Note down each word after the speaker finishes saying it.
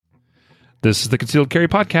This is the Concealed Carry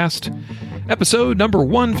Podcast, episode number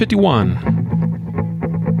 151.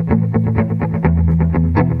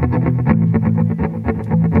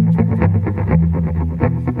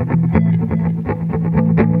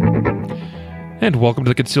 And welcome to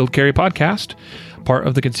the Concealed Carry Podcast, part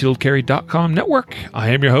of the ConcealedCarry.com network. I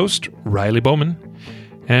am your host, Riley Bowman.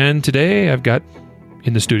 And today I've got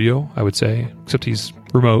in the studio, I would say, except he's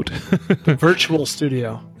remote. The virtual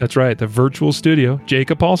studio. That's right, the virtual studio,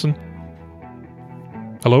 Jacob Paulson.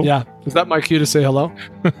 Hello? Yeah. Is that my cue to say hello?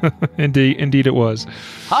 Indeed it was.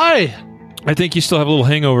 Hi. I think you still have a little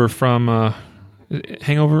hangover from,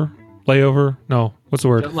 hangover? Layover? No, what's the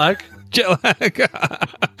word? Jet lag? Jet lag.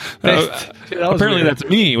 Apparently weird. that's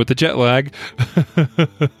me with the jet lag.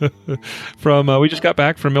 We just got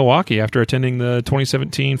back from Milwaukee after attending the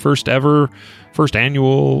 2017 first annual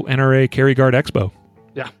NRA Carry Guard Expo.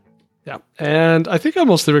 Yeah. And I think I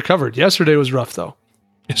mostly recovered. Yesterday was rough, though.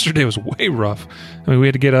 Yesterday was way rough. I mean, we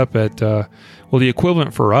had to get up at, the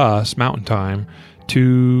equivalent for us, Mountain Time,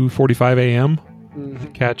 2:45 a.m.,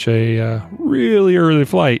 catch a really early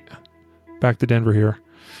flight back to Denver here.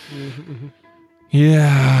 Mm-hmm.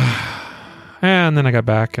 Yeah. And then I got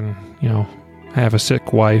back and, I have a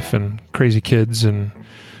sick wife and crazy kids and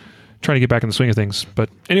trying to get back in the swing of things. But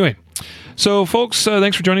anyway, so folks,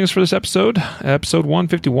 thanks for joining us for this episode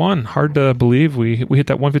 151. Hard to believe we hit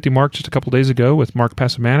that 150 mark just a couple days ago with Mark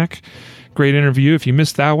Pasamanik. Great interview. If you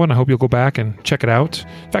missed that one, I hope you'll go back and check it out.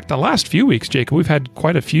 In fact, the last few weeks, Jacob, we've had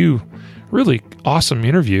quite a few really awesome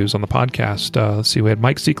interviews on the podcast. Let's see, we had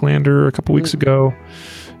Mike Seeklander a couple weeks ago,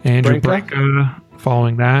 Andrew Branca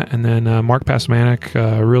following that, and then Mark Pasamanik,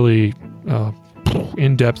 really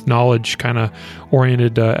in-depth knowledge kind of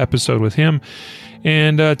oriented episode with him.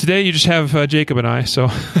 And today you just have Jacob and I. So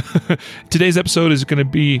today's episode is going to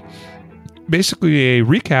be basically a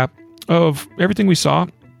recap of everything we saw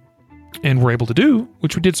and were able to do,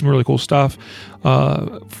 which we did some really cool stuff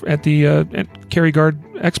at the Carry Guard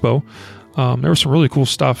Expo. There was some really cool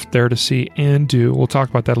stuff there to see and do. We'll talk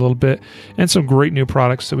about that a little bit, and some great new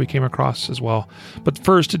products that we came across as well. But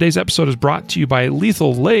first, today's episode is brought to you by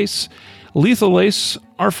Lethal Lace. Lethal Lace,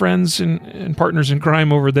 our friends and partners in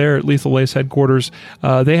crime over there at Lethal Lace headquarters,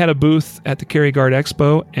 they had a booth at the Carry Guard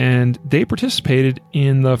Expo, and they participated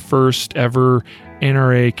in the first ever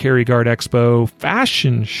NRA Carry Guard Expo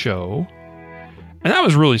fashion show. And that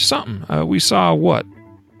was really something. We saw, a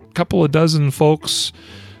couple of dozen folks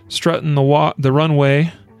strutting the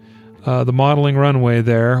runway, the modeling runway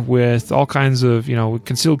there with all kinds of,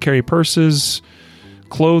 concealed carry purses,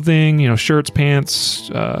 clothing, shirts, pants,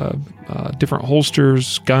 different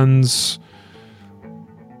holsters, guns.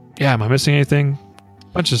 Yeah, am I missing anything?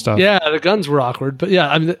 Bunch of stuff. Yeah, the guns were awkward, but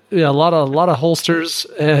yeah, a lot of holsters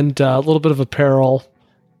and a little bit of apparel.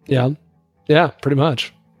 Yeah, pretty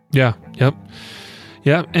much. Yeah, yep.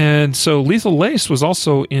 Yeah, and so Lethal Lace was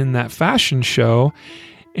also in that fashion show.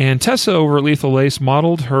 And Tessa over at Lethal Lace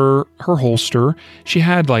modeled her holster. She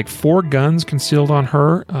had like 4 guns concealed on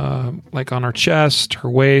her, like on her chest, her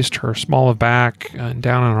waist, her small of back, and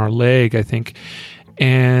down on her leg, I think.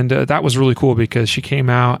 And that was really cool because she came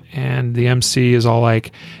out and the MC is all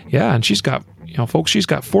like, yeah, and she's got, folks, she's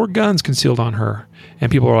got 4 guns concealed on her. And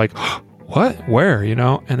people are like, what? Where?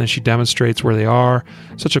 And then she demonstrates where they are.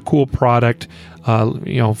 Such a cool product.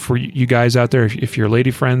 For you guys out there, if your lady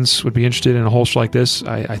friends would be interested in a holster like this,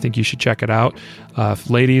 I think you should check it out. If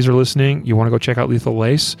ladies are listening, you want to go check out Lethal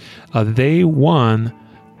Lace. They won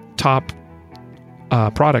top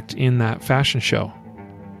product in that fashion show.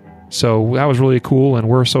 So that was really cool, and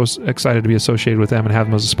we're so excited to be associated with them and have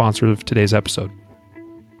them as a sponsor of today's episode.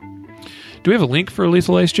 Do we have a link for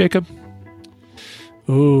Lethal Lace, Jacob?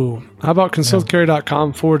 Ooh, how about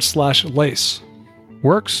concealedcarry.com/lace?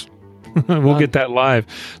 Works. We'll get that live.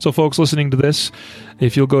 So folks listening to this,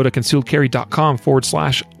 if you'll go to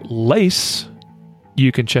concealedcarry.com/lace,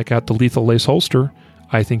 you can check out the Lethal Lace holster.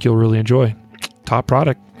 I think you'll really enjoy. Top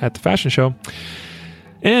product at the fashion show.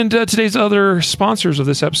 And today's other sponsors of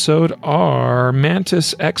this episode are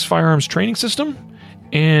Mantis X Firearms Training System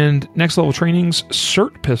and Next Level Training's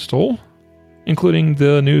CERT pistol, including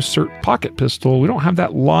the new CERT pocket pistol. We don't have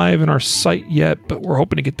that live in our site yet, but we're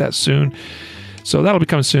hoping to get that soon. So that'll be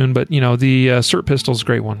coming soon. But, the CERT pistol is a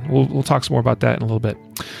great one. We'll talk some more about that in a little bit.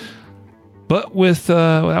 But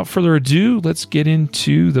without further ado, let's get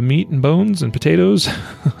into the meat and bones and potatoes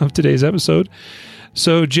of today's episode.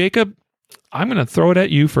 So, Jacob, I'm going to throw it at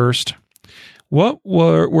you first. What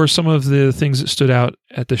were some of the things that stood out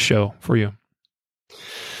at the show for you?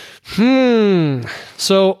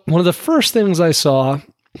 So one of the first things I saw,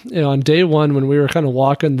 on day one when we were kind of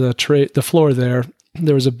walking the floor there,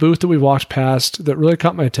 there was a booth that we walked past that really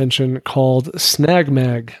caught my attention called Snag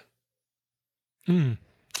Mag.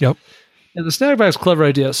 Yep. And the Snag Mag is a clever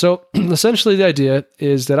idea. So essentially the idea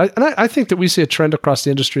is that I think that we see a trend across the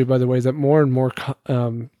industry, by the way, that more and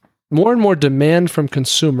more demand from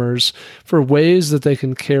consumers for ways that they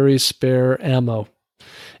can carry spare ammo.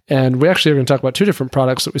 And we actually are going to talk about two different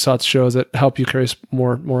products that we saw at the show that help you carry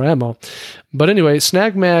more ammo. But anyway,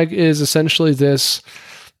 Snag Mag is essentially this,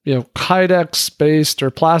 Kydex based or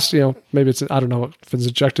plastic, maybe it's, I don't know if it's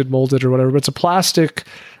injected molded or whatever, but it's a plastic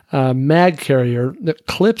mag carrier that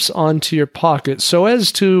clips onto your pocket so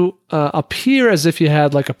as to appear as if you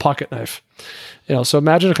had like a pocket knife. So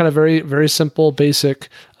imagine a kind of very, very simple, basic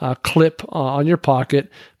clip on your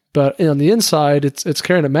pocket, but on the inside, it's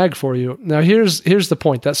carrying a mag for you. Now, here's the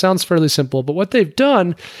point. That sounds fairly simple, but what they've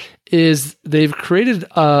done is they've created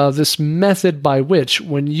this method by which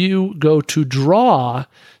when you go to draw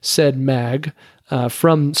said mag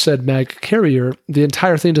from said mag carrier, the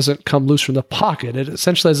entire thing doesn't come loose from the pocket. It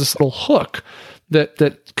essentially has this little hook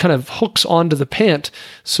that kind of hooks onto the pant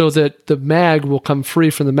so that the mag will come free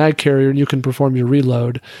from the mag carrier and you can perform your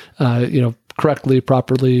reload, correctly,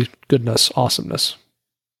 properly, goodness, awesomeness.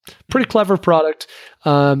 Pretty clever product.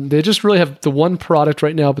 They just really have the one product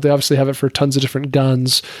right now, but they obviously have it for tons of different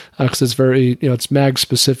guns because it's very, it's mag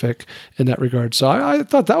specific in that regard. So I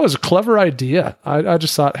thought that was a clever idea. I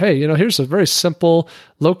just thought, hey, here's a very simple,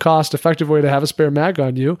 low cost, effective way to have a spare mag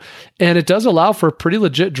on you. And it does allow for a pretty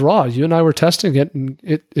legit draw. You and I were testing it and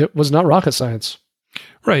it was not rocket science.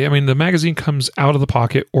 Right. I mean, the magazine comes out of the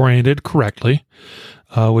pocket oriented correctly,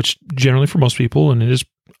 which generally for most people, and it is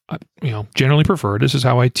generally preferred. This is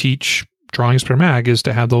how I teach drawing a spare mag, is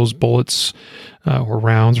to have those bullets or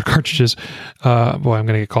rounds or cartridges. Boy, I'm going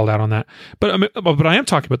to get called out on that. But I am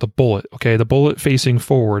talking about the bullet, okay? The bullet facing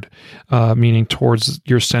forward, meaning towards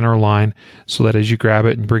your center line, so that as you grab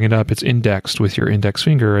it and bring it up, it's indexed with your index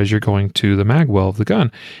finger as you're going to the mag well of the gun.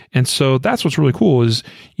 And so that's what's really cool is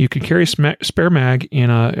you can carry spare mag in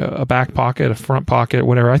a back pocket, a front pocket,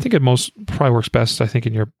 whatever. I think it probably works best, I think,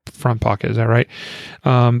 in your front pocket. Is that right?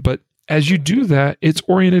 But as you do that, it's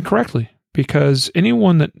oriented correctly, because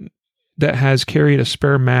anyone that has carried a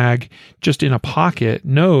spare mag just in a pocket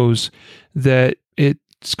knows that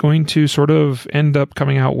it's going to sort of end up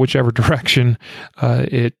coming out whichever direction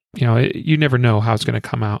you never know how it's going to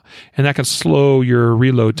come out, and that can slow your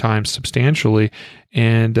reload time substantially,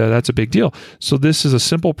 and that's a big deal. So this is a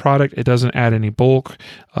simple product. It doesn't add any bulk.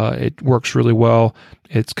 It works really well.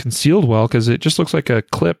 It's concealed well because it just looks like a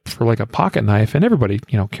clip for like a pocket knife, and everybody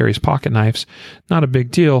carries pocket knives. Not a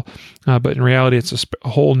big deal, but in reality, it's a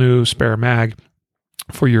whole new spare mag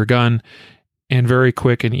for your gun, and very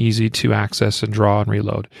quick and easy to access and draw and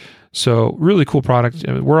reload. So really cool product.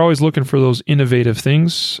 We're always looking for those innovative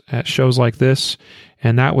things at shows like this,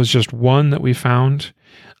 and that was just one that we found.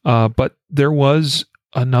 But there was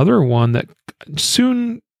another one that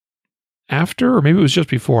soon after, or maybe it was just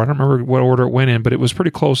before, I don't remember what order it went in, but it was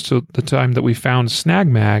pretty close to the time that we found Snag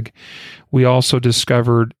Mag. We also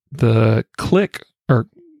discovered the Click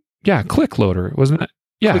Loader, wasn't it?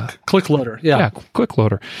 Yeah. Click Loader. Yeah. Click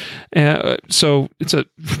Loader. So it's a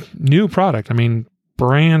new product. I mean,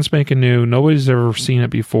 brand spanking new. Nobody's ever seen it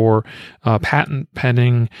before. Patent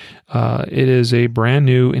pending. It is a brand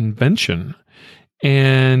new invention.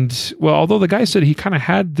 And well, although the guy said he kind of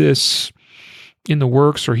had this in the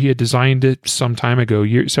works, or he had designed it some time ago,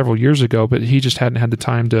 several years ago, but he just hadn't had the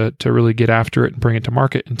time to really get after it and bring it to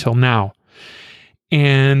market until now.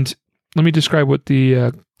 And let me describe what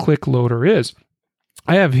the Click Loader is.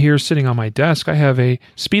 I have here sitting on my desk, I have a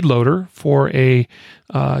speed loader for a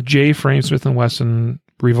J-frame Smith & Wesson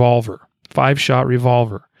revolver, 5-shot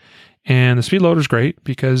revolver. And the speed loader is great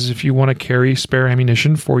because if you want to carry spare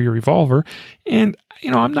ammunition for your revolver, and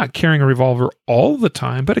I'm not carrying a revolver all the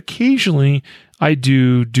time, but occasionally I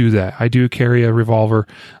do that. I do carry a revolver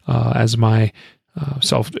as my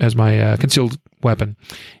concealed weapon.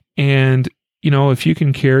 And if you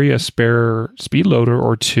can carry a spare speed loader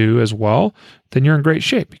or two as well, then you're in great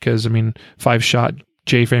shape, because 5-shot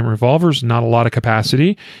J-frame revolvers, not a lot of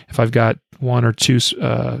capacity. If I've got 1 or 2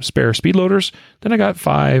 spare speed loaders, then I got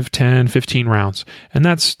 5, 10, 15 rounds. And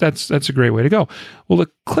that's a great way to go. Well, the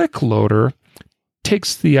Click Loader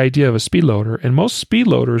takes the idea of a speed loader, and most speed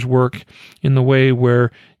loaders work in the way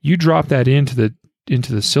where you drop that into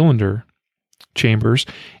the cylinder chambers,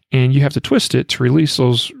 and you have to twist it to release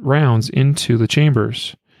those rounds into the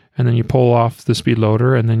chambers. And then you pull off the speed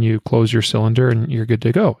loader, and then you close your cylinder, and you're good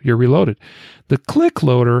to go. You're reloaded. The Click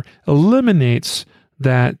Loader eliminates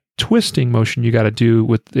that twisting motion you got to do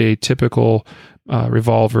with a typical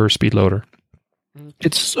revolver speed loader.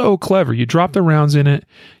 It's so clever. You drop the rounds in it.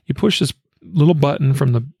 You push this little button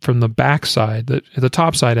from the back side, the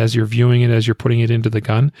top side, as you're viewing it, as you're putting it into the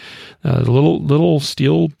gun. The little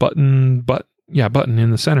steel button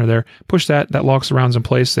in the center there. Push that locks the rounds in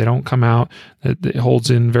place. They don't come out. It holds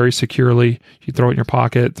in very securely. You throw it in your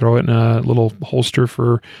pocket, throw it in a little holster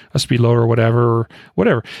for a speed loader or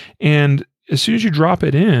whatever. And as soon as you drop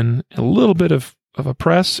it in, a little bit of a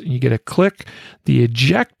press, you get a click. The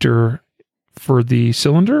ejector for the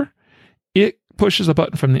cylinder, it pushes a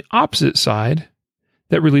button from the opposite side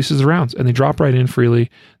that releases the rounds, and they drop right in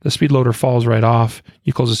freely. The speed loader falls right off.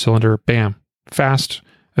 You close the cylinder, bam. Fast,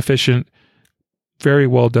 efficient, very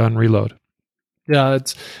well done reload. Yeah,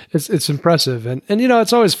 it's impressive. And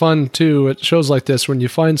it's always fun too at shows like this when you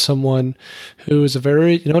find someone who is a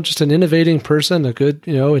very, just an innovating person, a good,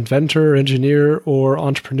 inventor, engineer, or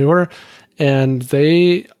entrepreneur, and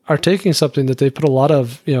they are taking something that they put a lot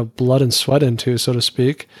of, blood and sweat into, so to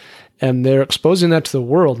speak, and they're exposing that to the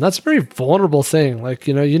world. And that's a very vulnerable thing. Like,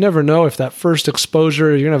 you never know if that first exposure,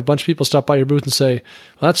 you're going to have a bunch of people stop by your booth and say,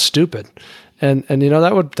 well, that's stupid. And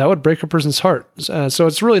that would break a person's heart. So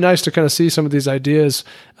it's really nice to kind of see some of these ideas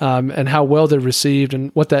and how well they're received and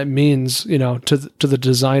what that means, to the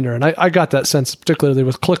designer. And I got that sense, particularly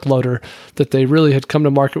with ClickLoader, that they really had come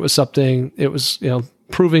to market with something. It was,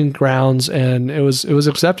 proving grounds, and it was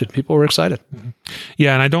accepted. People were excited.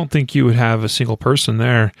 Yeah, and I don't think you would have a single person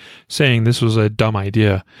there saying this was a dumb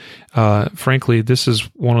idea. Frankly, this is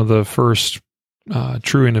one of the first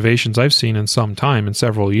true innovations I've seen in some time, in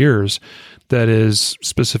several years, that is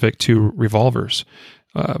specific to revolvers.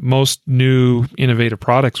 Most new innovative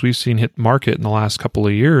products we've seen hit market in the last couple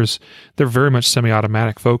of years, they're very much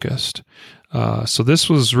semi-automatic focused. So this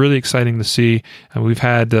was really exciting to see. And we've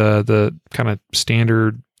had the kind of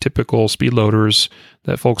standard, typical speed loaders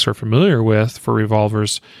that folks are familiar with for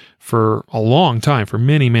revolvers for a long time, for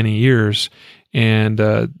many, many years.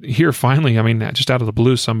 And here finally, just out of the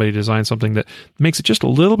blue, somebody designed something that makes it just a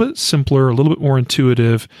little bit simpler, a little bit more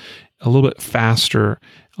intuitive, a little bit faster,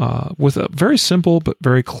 with a very simple but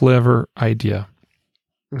very clever idea.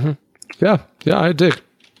 Mm-hmm. Yeah, I dig.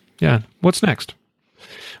 Yeah. What's next?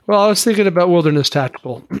 Well, I was thinking about Wilderness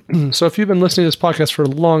Tactical. So if you've been listening to this podcast for a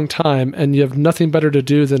long time and you have nothing better to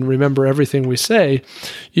do than remember everything we say,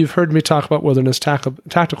 you've heard me talk about Wilderness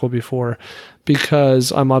Tactical before,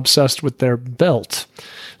 because I'm obsessed with their belt.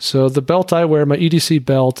 So the belt I wear, my EDC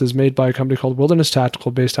belt, is made by a company called Wilderness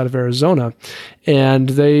Tactical based out of Arizona. And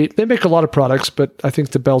they make a lot of products, but I think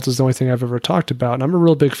the belt is the only thing I've ever talked about. And I'm a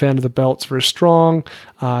real big fan of the belt. It's very strong.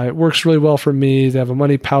 It works really well for me. They have a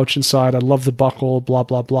money pouch inside. I love the buckle, blah,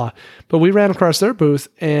 blah, blah. But we ran across their booth,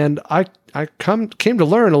 and I came to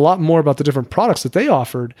learn a lot more about the different products that they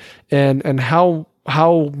offered and how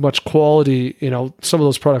much quality, some of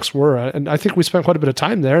those products were. And I think we spent quite a bit of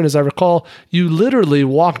time there. And as I recall, you literally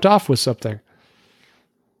walked off with something.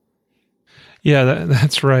 Yeah,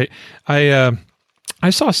 that's right. I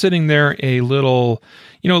saw sitting there a little,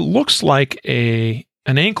 it looks like an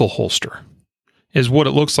ankle holster is what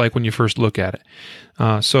it looks like when you first look at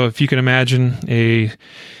it. So if you can imagine a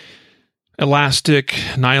elastic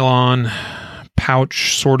nylon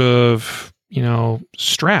pouch sort of,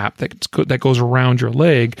 strap that goes around your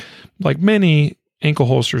leg, like many ankle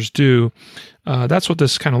holsters do. That's what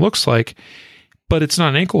this kind of looks like, but it's not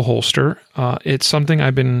an ankle holster. It's something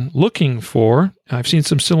I've been looking for. I've seen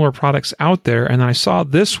some similar products out there, and I saw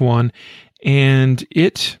this one, and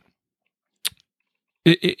it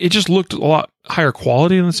just looked a lot higher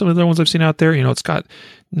quality than some of the other ones I've seen out there. It's got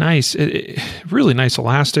really nice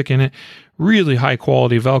elastic in it, really high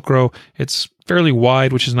quality Velcro. It's fairly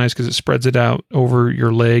wide, which is nice because it spreads it out over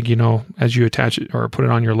your leg, as you attach it or put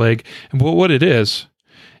it on your leg. And what it is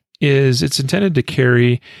it's intended to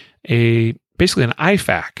carry basically an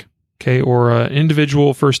IFAK, okay, or an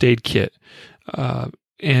individual first aid kit.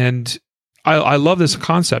 And I love this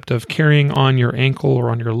concept of carrying on your ankle or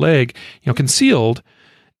on your leg, concealed,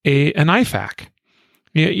 an IFAK.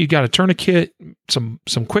 You got a tourniquet, some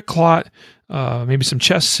quick clot, maybe some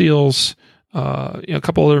chest seals, a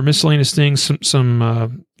couple other miscellaneous things,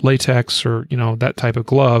 some latex or that type of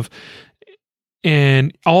glove,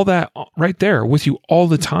 and all that right there with you all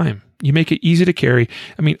the time. You make it easy to carry.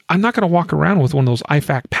 I'm not going to walk around with one of those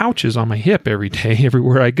IFAK pouches on my hip every day,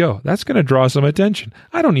 everywhere I go. That's going to draw some attention.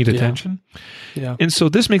 I don't need attention. Yeah. And so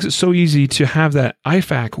this makes it so easy to have that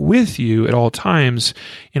IFAK with you at all times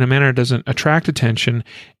in a manner that doesn't attract attention.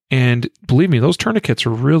 And believe me, those tourniquets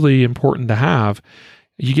are really important to have.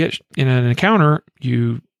 You get in an encounter,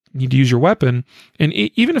 you need to use your weapon. And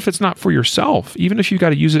even if it's not for yourself, even if you've got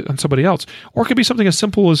to use it on somebody else, or it could be something as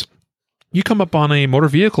simple as you come up on a motor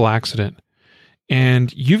vehicle accident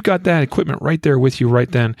and you've got that equipment right there with you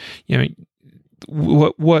right then. You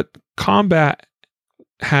know, what combat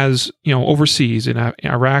has, you know, overseas in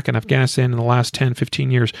Iraq and Afghanistan in the last 10,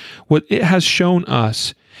 15 years, what it has shown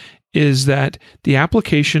us is that the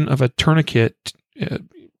application of a tourniquet,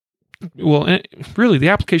 really the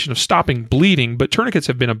application of stopping bleeding, but tourniquets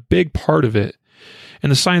have been a big part of it.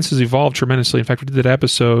 And the science has evolved tremendously. In fact, we did that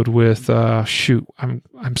episode with I'm going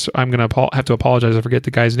to have to apologize. I forget the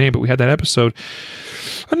guy's name, but we had that episode,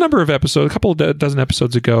 a couple of dozen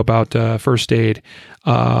episodes ago about first aid,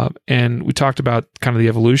 and we talked about kind of the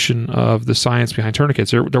evolution of the science behind tourniquets.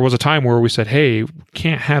 There was a time where we said, "Hey, we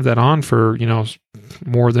can't have that on for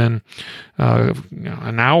more than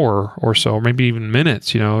an hour or so, or maybe even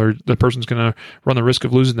minutes, or the person's going to run the risk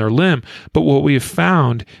of losing their limb." But what we have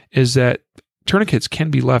found is that tourniquets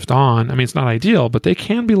can be left on. I mean, it's not ideal, but they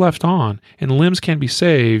can be left on, and limbs can be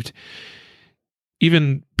saved,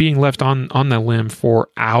 even being left on the limb for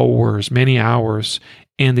hours, many hours.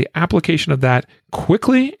 And the application of that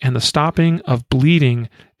quickly and the stopping of bleeding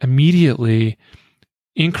immediately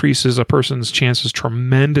increases a person's chances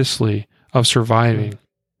tremendously of surviving,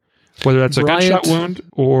 whether that's a gunshot wound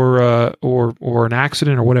or an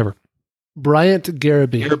accident or whatever. Bryant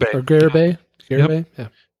Garibay.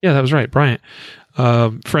 Yep. Yeah, that was right. Bryant,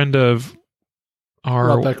 friend of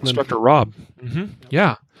our instructor, Rob. Mm-hmm.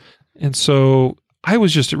 Yeah. And so I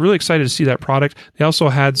was just really excited to see that product. They also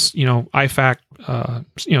had, IFAC,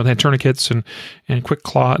 they had tourniquets and Quick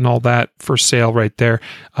Claw and all that for sale right there.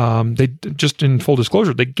 They just, in full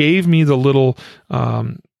disclosure, they gave me the little,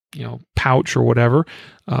 pouch or whatever,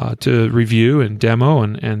 to review and demo.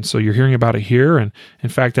 And so you're hearing about it here. And in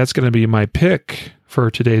fact, that's going to be my pick for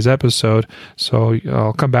today's episode. So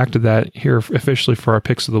I'll come back to that here officially for our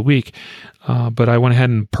picks of the week. But I went ahead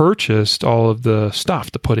and purchased all of the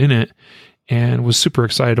stuff to put in it and was super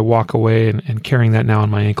excited to walk away and carrying that now on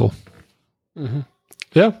my ankle. Mm-hmm.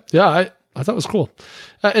 Yeah. I thought it was cool.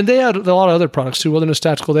 And they had a lot of other products too. Wilderness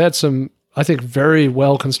Tactical, they had some, I think, very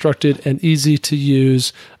well constructed and easy to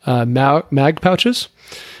use mag pouches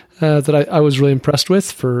that I was really impressed with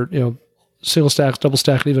for, single stack, double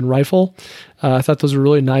stack, and even rifle. I thought those were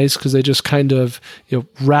really nice because they just kind of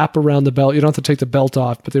wrap around the belt. You don't have to take the belt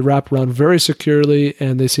off, but they wrap around very securely,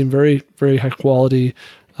 and they seem very, very high quality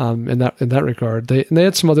in that regard. They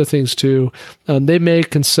had some other things too. They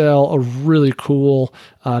make and sell a really cool,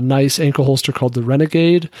 nice ankle holster called the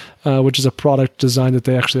Renegade, which is a product design that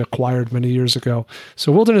they actually acquired many years ago.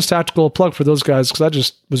 So Wilderness Tactical, a plug for those guys, because I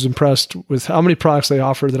just was impressed with how many products they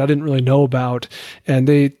offer that I didn't really know about, and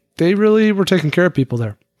they really were taking care of people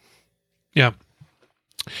there. Yeah.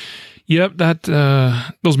 Yep,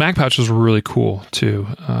 those mag pouches were really cool too.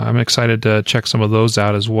 I'm excited to check some of those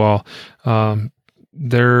out as well.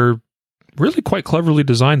 They're really quite cleverly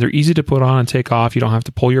designed. They're easy to put on and take off. You don't have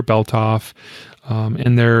to pull your belt off.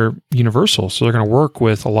 And they're universal, so they're going to work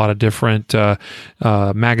with a lot of different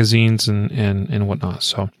magazines and whatnot.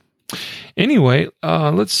 So anyway,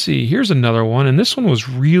 let's see. Here's another one, and this one was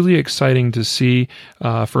really exciting to see.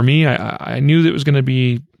 For me, I knew that it was going to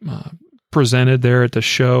be presented there at the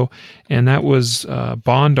show, and that was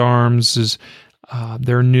Bond Arms'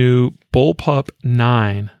 their new Bullpup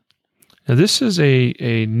 9. Now, this is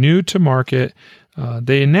a new to market.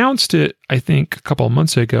 They announced it, I think, a couple of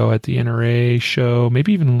months ago at the NRA show,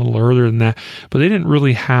 maybe even a little earlier than that, but they didn't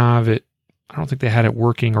really have it. I don't think they had it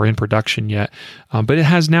working or in production yet, but it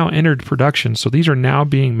has now entered production. So these are now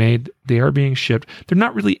being made. They are being shipped. They're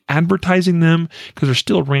not really advertising them because they're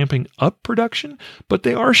still ramping up production, but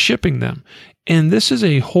they are shipping them. And this is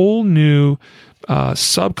a whole new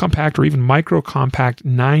subcompact or even micro compact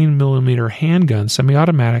 9mm handgun,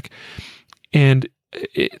 semi-automatic. And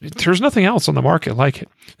there's nothing else on the market like it.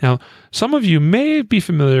 Now, some of you may be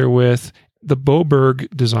familiar with the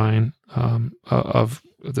Boberg design of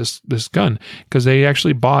this gun, because they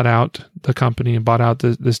actually bought out the company and bought out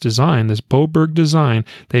this design, this Boberg design.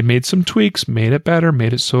 They made some tweaks, made it better,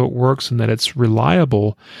 made it so it works and that it's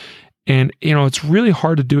reliable. And, it's really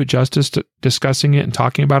hard to do it justice to discussing it and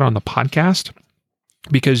talking about it on the podcast,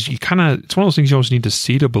 because it's one of those things you almost need to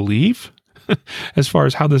see to believe as far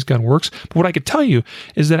as how this gun works. But what I could tell you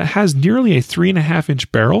is that it has nearly a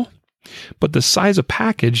 3.5-inch barrel, but the size of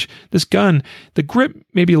package, this gun, the grip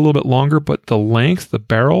may be a little bit longer, but the length, the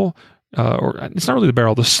barrel, or it's not really the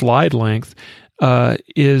barrel, the slide length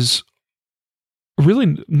is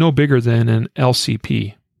really no bigger than an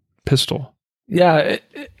LCP pistol. Yeah,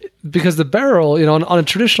 because the barrel, on a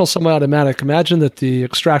traditional semi-automatic, imagine that the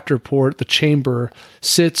extractor port, the chamber,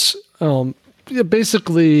 sits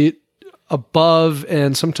basically above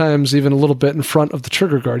and sometimes even a little bit in front of the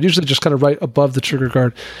trigger guard, usually just kind of right above the trigger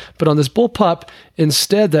guard. But on this bullpup,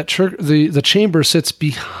 instead, that the chamber sits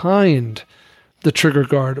behind the trigger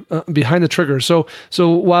guard, behind the trigger. So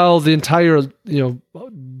while the entire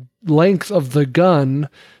length of the gun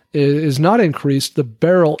is not increased, the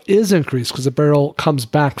barrel is increased because the barrel comes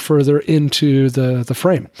back further into the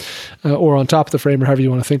frame or on top of the frame, or however you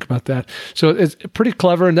want to think about that. So it's pretty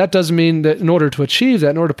clever, and that does mean that in order to achieve that,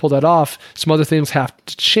 in order to pull that off, some other things have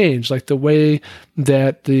to change, like the way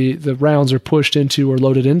that the rounds are pushed into or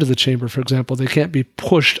loaded into the chamber, for example. They can't be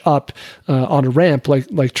pushed up on a ramp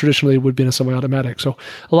like traditionally would be in a semi-automatic. So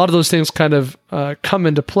a lot of those things kind of come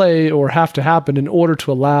into play or have to happen in order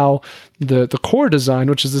to allow the core design,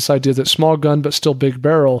 which is this idea that small gun but still big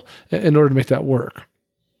barrel, in order to make that work.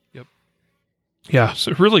 Yep. Yeah, it's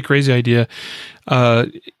a really crazy idea.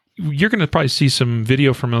 You're going to probably see some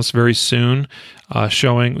video from us very soon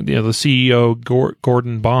showing the CEO,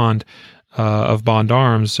 Gordon Bond, of Bond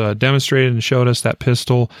Arms, demonstrated and showed us that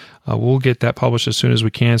pistol. We'll get that published as soon as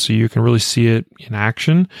we can so you can really see it in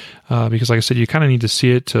action. Because like I said, you kind of need to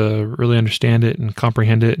see it to really understand it and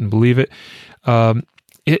comprehend it and believe it.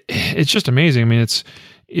 It's just amazing. I mean,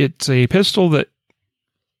 it's a pistol that,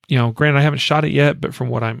 granted I haven't shot it yet, but from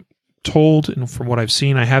what I'm told and from what I've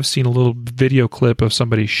seen, I have seen a little video clip of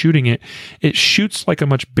somebody shooting it. It shoots like a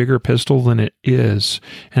much bigger pistol than it is,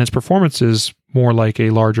 and its performance is more like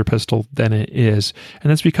a larger pistol than it is. And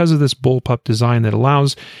that's because of this bullpup design that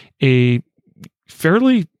allows a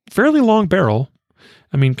fairly long barrel.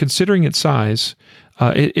 I mean, considering its size,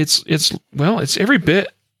 it's every bit,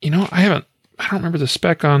 I don't remember the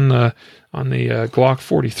spec on the Glock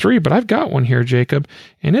 43, but I've got one here, Jacob,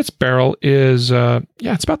 and its barrel is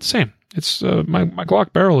it's about the same. It's my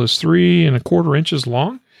Glock barrel is 3 1/4 inches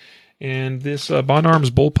long, and this Bond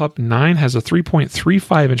Arms Bullpup 9 has a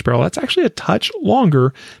 3.35 inch barrel. That's actually a touch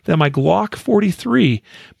longer than my Glock 43,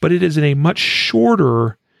 but it is in a much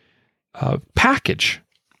shorter package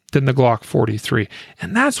than the Glock 43.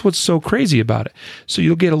 And that's what's so crazy about it. So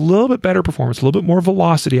you'll get a little bit better performance, a little bit more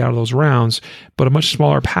velocity out of those rounds, but a much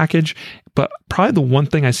smaller package. But probably the one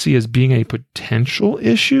thing I see as being a potential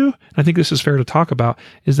issue, and I think this is fair to talk about,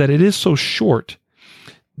 is that it is so short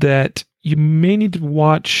that you may need to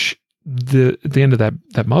watch the end of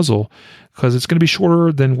that muzzle, because it's going to be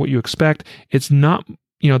shorter than what you expect. It's not,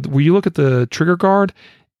 when you look at the trigger guard,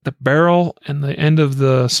 the barrel and the end of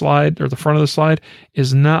the slide, or the front of the slide,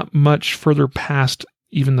 is not much further past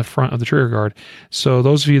even the front of the trigger guard. So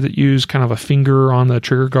those of you that use kind of a finger on the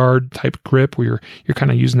trigger guard type grip, where you're kind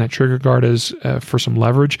of using that trigger guard as for some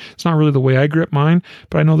leverage, it's not really the way I grip mine,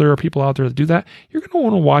 but I know there are people out there that do that. You're going to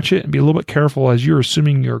want to watch it and be a little bit careful as you're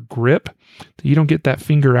assuming your grip, that you don't get that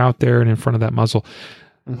finger out there and in front of that muzzle.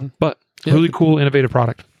 Mm-hmm. But really cool, innovative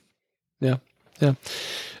product. Yeah.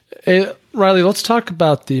 Hey, Riley, let's talk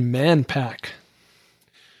about the Manpack.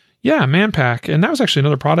 Yeah, Manpack. And that was actually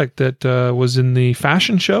another product that was in the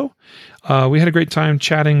fashion show. We had a great time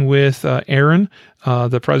chatting with Aaron,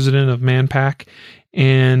 the president of Manpack.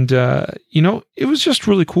 And, it was just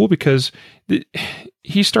really cool because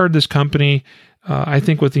he started this company, I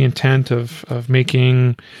think, with the intent of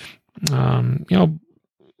making,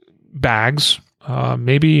 bags.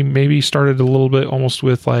 Maybe started a little bit almost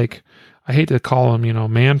with like, I hate to call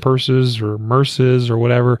them, man purses or merces or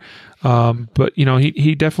whatever. But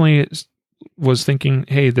he definitely was thinking,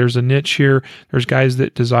 hey, there's a niche here. There's guys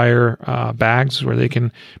that desire bags where they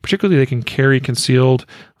can carry concealed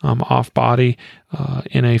off body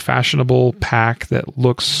in a fashionable pack that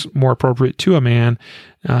looks more appropriate to a man.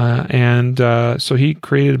 So he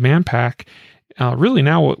created a Manpack. Really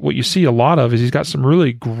now what you see a lot of is he's got some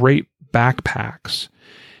really great backpacks.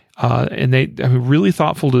 And they really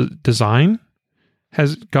thoughtful design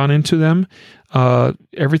has gone into them.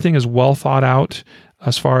 Everything is well thought out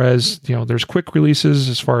as far as, there's quick releases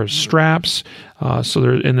as far as straps. So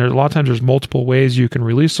there a lot of times there's multiple ways you can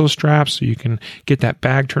release those straps, so you can get that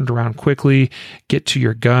bag turned around quickly, get to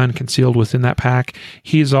your gun concealed within that pack.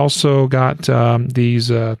 He's also got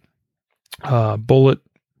these bullet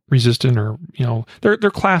resistant, or they're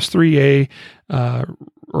class 3A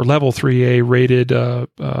or level 3A rated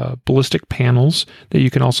ballistic panels that you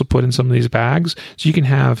can also put in some of these bags, so you can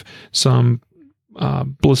have some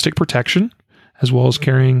ballistic protection as well as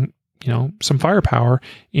carrying some firepower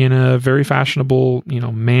in a very fashionable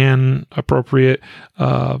man appropriate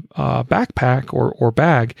backpack or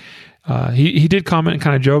bag. He did comment and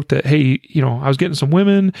kind of joked that, hey, I was getting some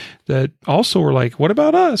women that also were like, what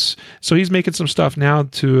about us? So he's making some stuff now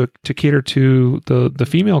to cater to the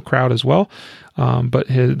female crowd as well. But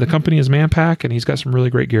the company is Manpack, and he's got some really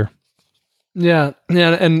great gear. Yeah,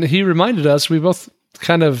 yeah, and he reminded us. We both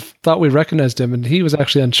kind of thought we recognized him, and he was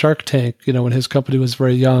actually on Shark Tank. When his company was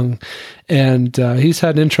very young, and he's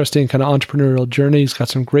had an interesting kind of entrepreneurial journey. He's got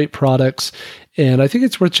some great products, and I think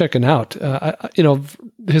it's worth checking out.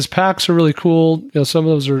 His packs are really cool. Some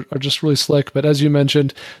of those are just really slick. But as you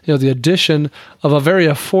mentioned, the addition of a very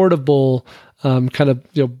affordable kind of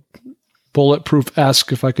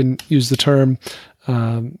bulletproof-esque, if I can use the term,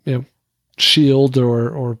 shield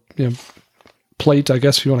or plate, I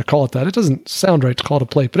guess if you want to call it that. It doesn't sound right to call it a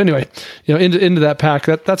plate, but anyway, into that pack,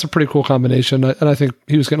 that's a pretty cool combination, and I think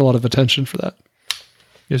he was getting a lot of attention for that.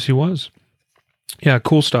 Yes, he was. Yeah,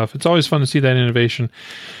 cool stuff. It's always fun to see that innovation.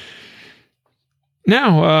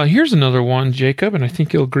 Now, here's another one, Jacob, and I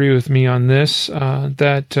think you'll agree with me on this.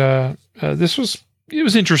 This was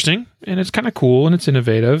interesting, and it's kind of cool, and it's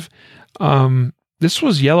innovative. This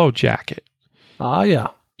was Yellow Jacket. Yeah.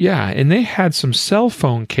 Yeah, and they had some cell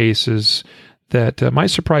phone cases that might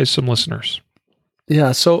surprise some listeners.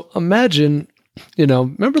 Yeah, so imagine,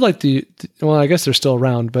 remember like I guess they're still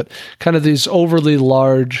around, but kind of these overly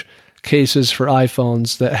large cases for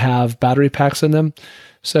iPhones that have battery packs in them.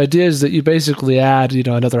 So the idea is that you basically add,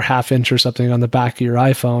 another half inch or something on the back of your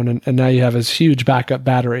iPhone, and now you have this huge backup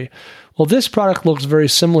battery. Well, this product looks very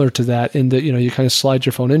similar to that in that, you kind of slide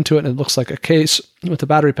your phone into it and it looks like a case with a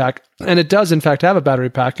battery pack. And it does, in fact, have a battery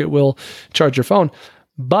pack. It will charge your phone.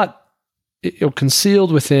 But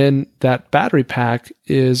concealed within that battery pack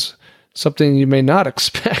is something you may not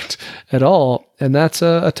expect at all, and that's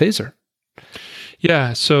a taser.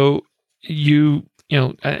 Yeah, so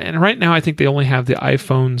and right now I think they only have the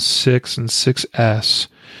iPhone 6 and 6S.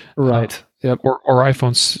 Right. Yep. Or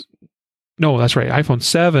iPhone. No, that's right. iPhone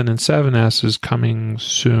 7 and 7S is coming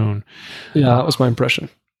soon. Yeah, that was my impression.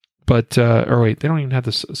 But wait, they don't even have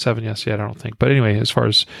the 7S yet, I don't think. But anyway, as far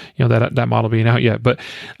as that model being out yet, but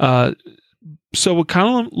so we're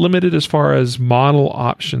kind of limited as far as model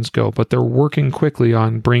options go, but they're working quickly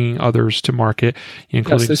on bringing others to market,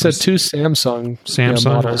 including they said 2 Samsung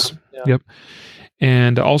models. Yeah. Yep.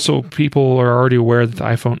 And also, people are already aware that the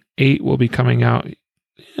iPhone 8 will be coming out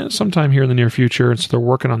sometime here in the near future, and so they're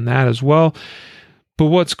working on that as well. But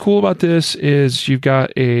what's cool about this is you've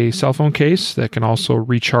got a cell phone case that can also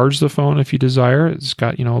recharge the phone if you desire. It's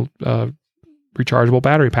got a rechargeable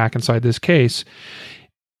battery pack inside this case.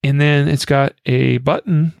 And then it's got a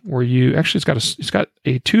button where it's got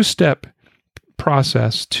a 2-step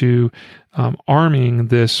process to arming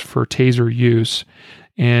this for taser use.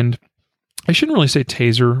 And I shouldn't really say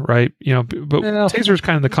taser, right? But taser is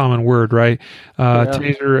kind of the common word, right?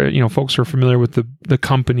 Taser, folks are familiar with the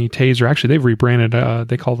company Taser. Actually, they've rebranded.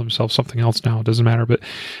 They call themselves something else now. It doesn't matter, but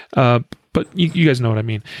you guys know what I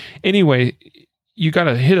mean. Anyway, you got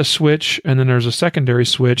to hit a switch, and then there's a secondary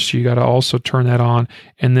switch. So you got to also turn that on,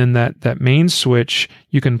 and then that main switch,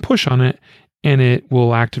 you can push on it, and it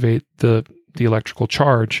will activate the electrical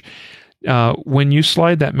charge. When you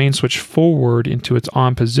slide that main switch forward into its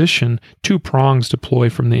on position, 2 prongs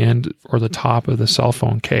deploy from the end or the top of the cell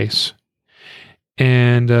phone case.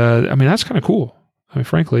 And that's kind of cool.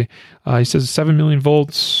 Frankly, he says 7 million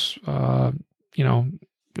volts,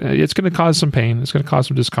 it's going to cause some pain. It's going to cause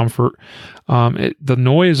some discomfort. The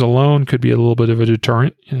noise alone could be a little bit of a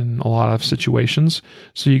deterrent in a lot of situations.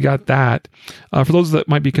 So you got that. For those that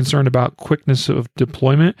might be concerned about quickness of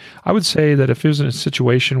deployment, I would say that if it was in a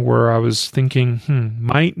situation where I was thinking,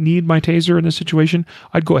 might need my taser in this situation,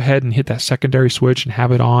 I'd go ahead and hit that secondary switch and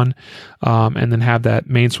have it on, and then have that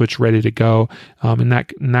main switch ready to go. And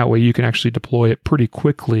that way you can actually deploy it pretty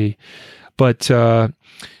quickly. But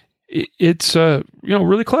it's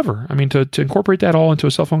really clever. To incorporate that all into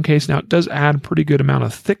a cell phone case. Now, it does add a pretty good amount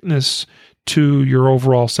of thickness to your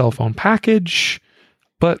overall cell phone package,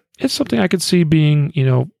 but it's something I could see being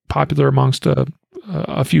popular amongst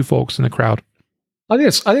a few folks in the crowd. I think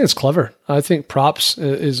it's clever. I think props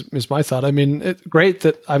is my thought. It's great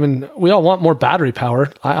that we all want more battery power.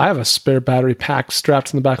 I have a spare battery pack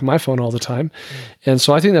strapped in the back of my phone all the time, and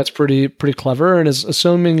so I think that's pretty clever. And is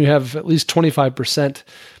assuming you have at least 25%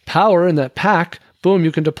 power in that pack, boom,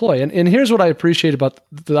 you can deploy. And here's what I appreciate about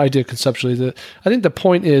the idea conceptually. I think the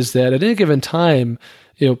point is that at any given time,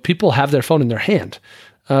 people have their phone in their hand.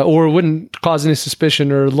 Or it wouldn't cause any suspicion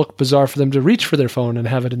or look bizarre for them to reach for their phone and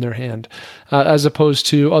have it in their hand, as opposed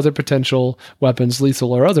to other potential weapons,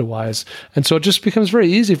 lethal or otherwise. And so it just becomes very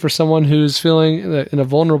easy for someone who's feeling in a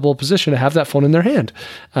vulnerable position to have that phone in their hand,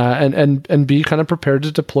 and be kind of prepared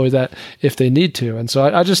to deploy that if they need to. And so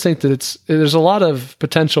I just think that there's a lot of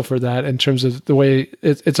potential for that in terms of the way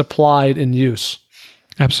it's applied in use.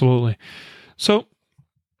 Absolutely. So,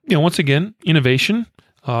 once again, innovation.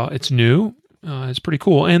 It's new. It's pretty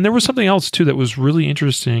cool. And there was something else too that was really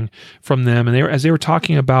interesting from them. And as they were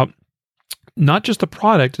talking about not just the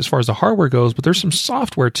product as far as the hardware goes, but there's some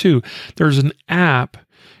software too. There's an app,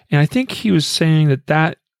 and I think he was saying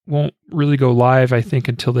that won't really go live, I think,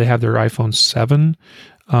 until they have their iPhone 7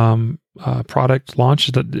 product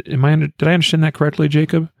launched. Did I understand that correctly,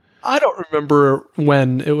 Jacob? I don't remember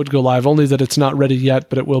when it would go live, only that it's not ready yet,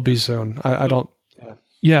 but it will be soon. I don't.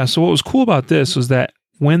 Yeah. So what was cool about this was that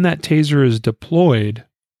when that taser is deployed,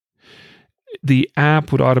 the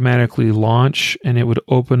app would automatically launch and it would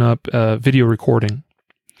open up video recording.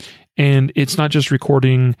 And it's not just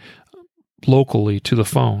recording locally to the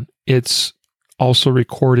phone. It's also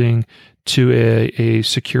recording to a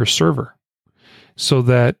secure server, so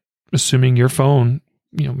that assuming your phone,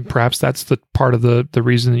 perhaps that's the part of the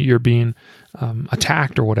reason that you're being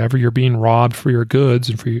attacked or whatever, you're being robbed for your goods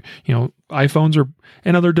and for iPhones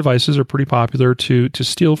and other devices are pretty popular to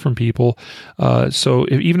steal from people. So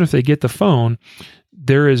even if they get the phone,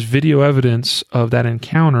 there is video evidence of that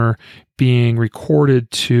encounter being recorded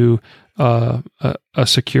to a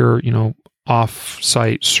secure,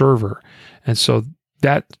 off-site server. And so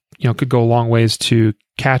that, could go a long ways to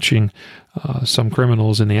catching some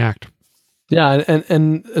criminals in the act. Yeah,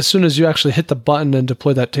 and as soon as you actually hit the button and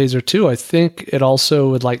deploy that taser too, I think it also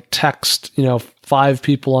would text, 5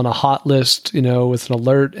 people on a hot list, with an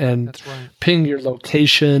alert and ping your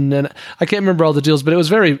location. And I can't remember all the deals, but it was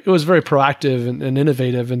very proactive and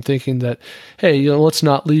innovative in thinking that, hey, let's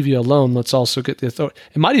not leave you alone. Let's also get the authority.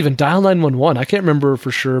 It might even dial 911. I can't remember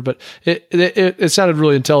for sure, but it sounded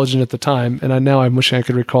really intelligent at the time. And now I'm wishing I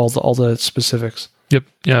could recall all the specifics. Yep.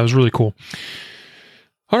 Yeah, it was really cool.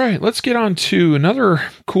 All right, let's get on to another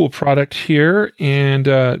cool product here. And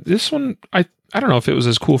this one, I don't know if it was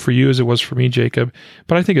as cool for you as it was for me, Jacob,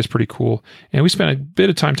 but I think it's pretty cool. And we spent a bit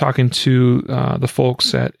of time talking to the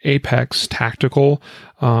folks at Apex Tactical,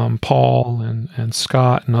 Paul and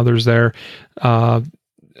Scott and others there,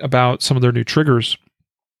 about some of their new triggers.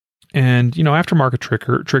 And, aftermarket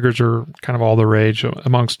triggers are kind of all the rage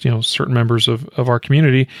amongst, certain members of our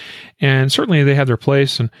community. And certainly they have their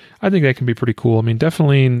place. And I think that can be pretty cool. I mean,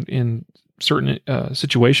 definitely in certain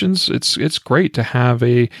situations, it's great to have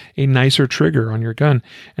a nicer trigger on your gun.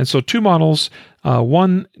 And so 2 models,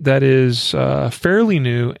 one that is fairly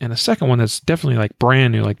new and a second one that's definitely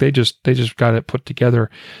brand new. They just got it put together.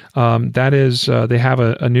 That is, they have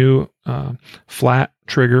a new flat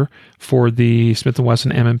trigger for the Smith &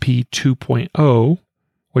 Wesson M&P 2.0,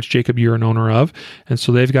 which Jacob, you're an owner of. And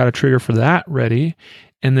so they've got a trigger for that ready.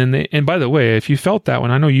 And then and by the way, if you felt that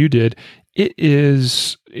one, I know you did, it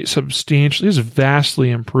is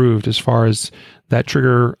vastly improved as far as that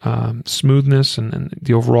trigger smoothness and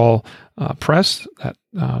the overall press,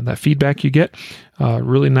 that feedback you get.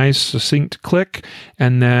 Really nice, succinct click.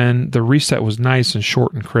 And then the reset was nice and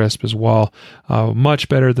short and crisp as well. Much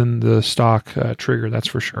better than the stock trigger, that's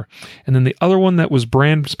for sure. And then the other one that was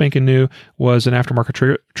brand spanking new was an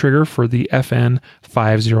aftermarket trigger for the FN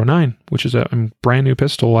 509, which is a brand new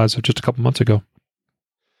pistol as of just a couple months ago.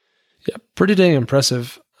 Yeah, pretty dang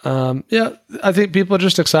impressive. I think people are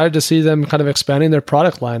just excited to see them kind of expanding their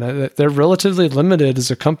product line. They're relatively limited as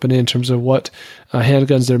a company in terms of what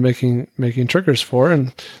handguns they're making triggers for,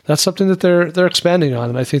 and that's something that they're expanding on.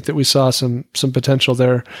 And I think that we saw some potential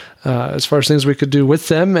there as far as things we could do with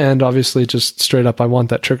them, and obviously just straight up, I want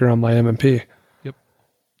that trigger on my M&P. Yep.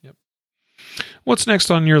 What's next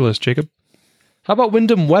on your list, Jacob? How about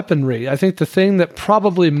Wyndham Weaponry? I think the thing that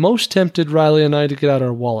probably most tempted Riley and I to get out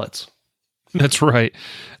our wallets. That's right.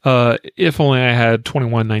 If only I had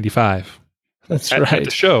 $21.95. That's right. At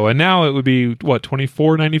the show, and now it would be what,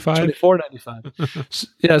 $24.95? $24.95.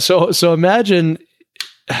 Yeah. So imagine.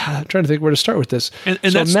 I'm trying to think where to start with this. And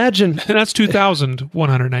that's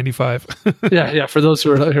 $2,195. Yeah. For those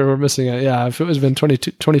who are missing it, yeah. If it was been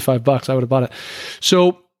 $25, I would have bought it.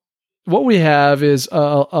 So what we have is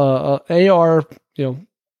a AR,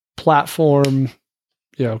 platform,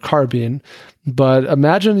 carbine. But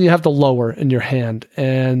imagine you have the lower in your hand,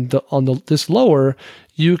 and this lower,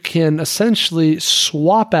 you can essentially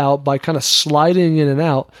swap out by kind of sliding in and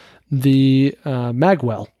out the mag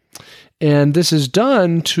well. And this is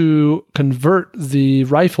done to convert the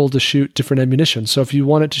rifle to shoot different ammunition. So if you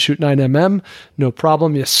want it to shoot 9mm, no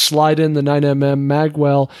problem. You slide in the 9mm mag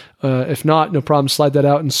well. If not, no problem. Slide that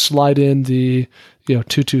out and slide in the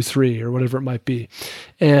 223 or whatever it might be.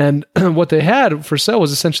 And what they had for sale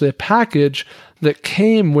was essentially a package that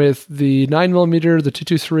came with the 9mm, the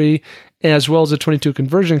 223, as well as a 22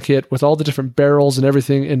 conversion kit with all the different barrels and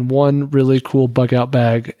everything in one really cool bug out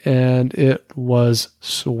bag. And it was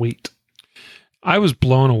sweet. I was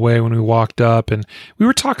blown away when we walked up, and we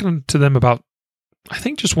were talking to them about I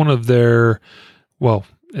think just one of their, well,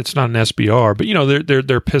 it's not an SBR, but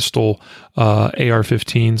their pistol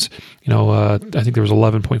AR-15s. I think there was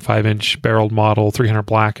 11.5 inch barreled model, 300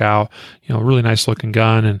 blackout. Really nice looking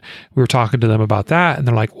gun. And we were talking to them about that, and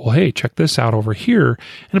they're like, "Well, hey, check this out over here."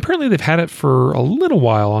 And apparently they've had it for a little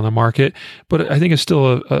while on the market, but I think it's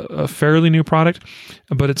still a fairly new product.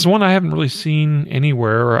 But it's one I haven't really seen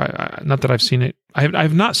anywhere. Or not that I've seen it.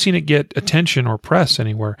 I've not seen it get attention or press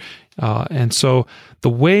anywhere. And so the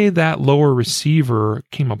way that lower receiver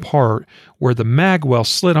came apart, where the mag well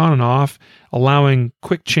slid on and off, allowing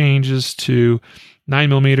quick changes to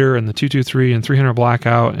 9mm and the 223 and 300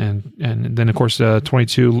 blackout, and then of course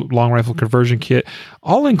 22 long rifle conversion kit,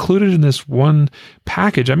 all included in this one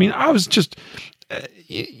package. I mean, I was just, I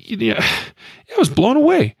was blown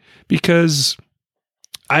away, because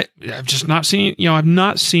I've just not seen, I've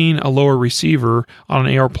not seen a lower receiver on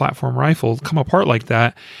an AR platform rifle come apart like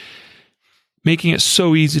that, making it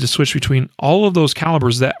so easy to switch between all of those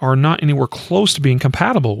calibers that are not anywhere close to being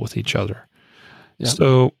compatible with each other. Yeah.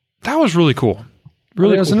 So that was really cool.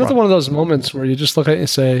 Really, it was another one of those moments where you just look at it and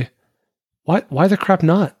say, "Why the crap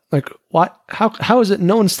not? Like, why? How is it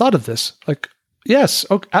no one's thought of this? Like, yes,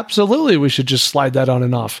 okay, absolutely, we should just slide that on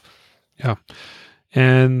and off." Yeah.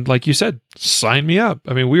 And like you said, sign me up.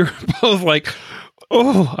 I mean, we were both like,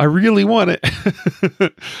 "Oh, I really want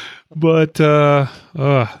it." But,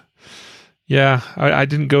 yeah, I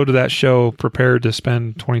didn't go to that show prepared to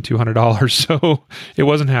spend $2,200, so it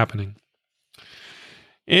wasn't happening.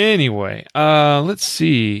 Anyway, let's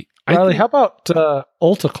see. Riley, how about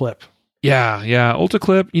UltiClip? Yeah,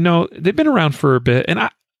 UltiClip, they've been around for a bit. And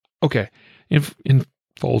in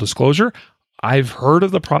full disclosure, I've heard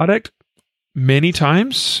of the product many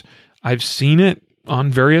times. I've seen it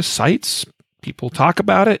on various sites. People talk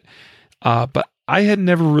about it, but I had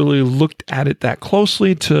never really looked at it that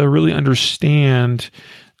closely to really understand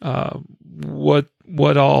what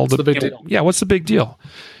all what's the big deal. Yeah, what's the big deal?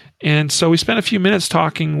 And so we spent a few minutes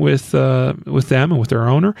talking with them and with their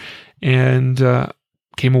owner, and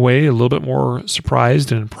came away a little bit more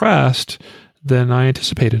surprised and impressed than I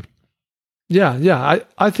anticipated. Yeah,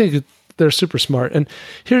 I think they're super smart. And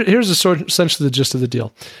here's essentially the gist of the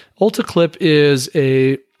deal. UltiClip is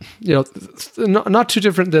not too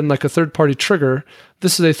different than like a third-party trigger.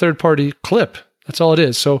 This is a third-party clip. That's all it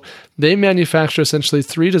is. So they manufacture essentially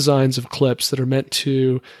 3 designs of clips that are meant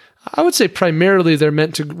to, I would say primarily they're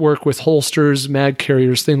meant to work with holsters, mag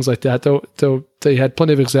carriers, things like that, though they had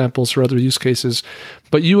plenty of examples for other use cases.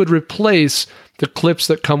 But you would replace the clips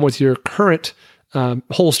that come with your current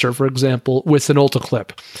holster, for example, with an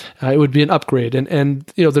UltiClip. It would be an upgrade. And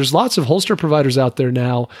there's lots of holster providers out there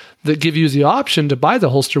now that give you the option to buy the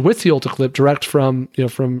holster with the UltiClip direct from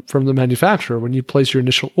the manufacturer. When you place your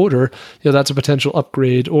initial order, that's a potential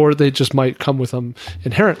upgrade, or they just might come with them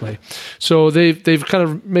inherently. So they've kind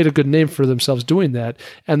of made a good name for themselves doing that.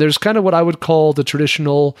 And there's kind of what I would call the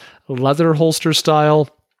traditional leather holster style,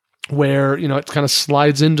 where it kind of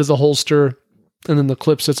slides into the holster, and then the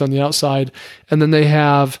clip sits on the outside. And then they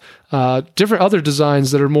have different other designs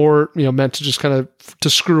that are more, meant to just kind of to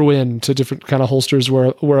screw in to different kind of holsters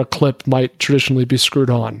where a clip might traditionally be screwed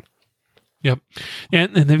on. Yep.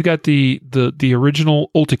 And they've got the original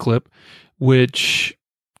UltiClip, which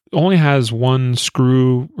only has one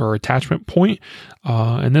screw or attachment point.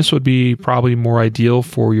 And this would be probably more ideal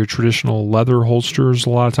for your traditional leather holsters a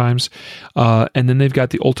lot of times. And then they've got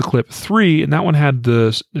the UltiClip 3, and that one had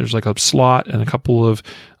there's like a slot and a couple of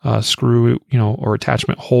screw, or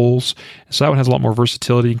attachment holes. So that one has a lot more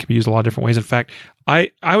versatility and can be used a lot of different ways. In fact,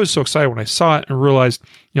 I was so excited when I saw it and realized,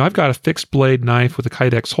 I've got a fixed blade knife with a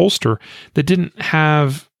Kydex holster that didn't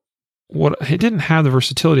have the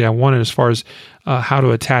versatility I wanted as far as how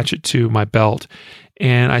to attach it to my belt.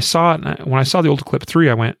 And I saw it, and when I saw the UltiClip 3,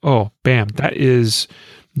 I went, "Oh, bam! That is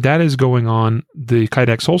going on the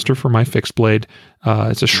Kydex holster for my fixed blade."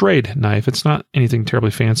 It's a Schrade knife. It's not anything terribly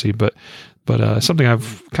fancy, but something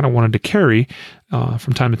I've kind of wanted to carry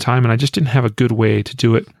from time to time, and I just didn't have a good way to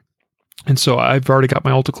do it. And so I've already got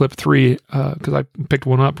my UltiClip 3 because I picked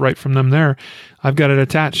one up right from them there. I've got it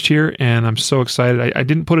attached here, and I'm so excited. I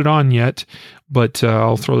didn't put it on yet, but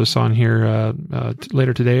I'll throw this on here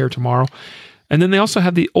later today or tomorrow. And then they also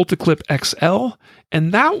have the UltiClip XL,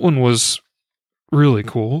 and that one was really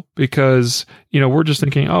cool because, we're just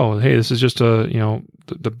thinking, oh, hey, this is just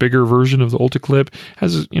the bigger version of the UltiClip.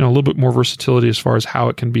 Has, a little bit more versatility as far as how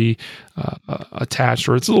it can be attached,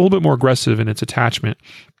 or it's a little bit more aggressive in its attachment.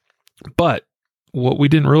 But what we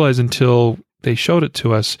didn't realize until they showed it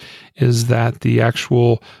to us is that the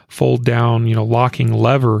actual fold down, locking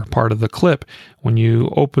lever part of the clip, when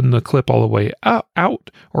you open the clip all the way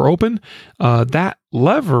out or open, that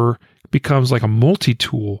lever becomes like a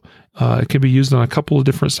multi-tool. It can be used on a couple of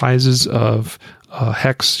different sizes of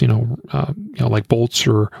hex, like bolts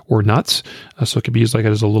or nuts. So it could be used like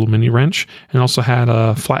as a little mini wrench, and also had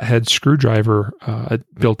a flathead screwdriver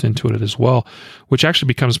built into it as well, which actually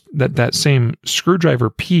becomes that same screwdriver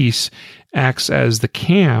piece acts as the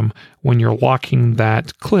cam when you're locking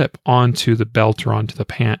that clip onto the belt or onto the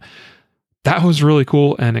pant. That was really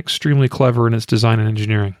cool and extremely clever in its design and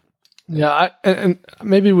engineering. Yeah, and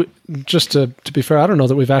maybe just to be fair, I don't know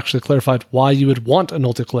that we've actually clarified why you would want an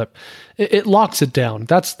Ulti-Clip. It locks it down.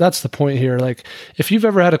 That's the point here. Like, if you've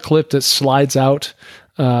ever had a clip that slides out,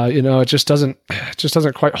 it just doesn't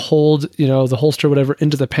quite hold, the holster or whatever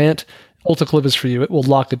into the pant. Ulti-Clip is for you. It will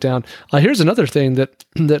lock it down. Here's another thing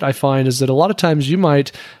that I find is that a lot of times you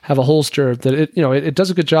might have a holster that it does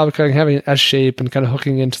a good job of kind of having an S shape and kind of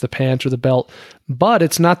hooking into the pant or the belt, but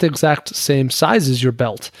it's not the exact same size as your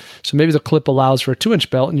belt. So maybe the clip allows for a 2-inch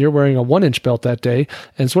belt and you're wearing a 1-inch belt that day.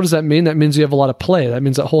 And so what does that mean? That means you have a lot of play. That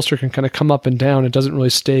means that holster can kind of come up and down. It doesn't really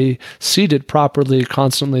stay seated properly,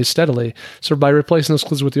 constantly, steadily. So by replacing those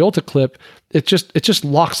clips with the Ulti-Clip, it just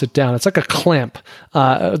locks it down. It's like a clamp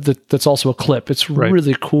that's also a clip. It's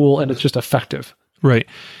really cool and it's just effective. Right.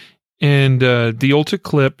 And the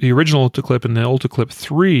Ulti-Clip, the original Ulti-Clip and the Ulti-Clip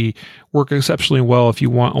 3 work exceptionally well if you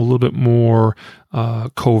want a little bit more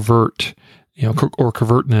covert, or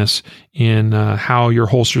covertness in how your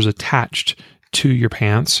holster is attached to your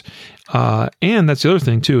pants. And that's the other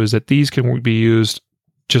thing too, is that these can be used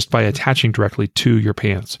just by attaching directly to your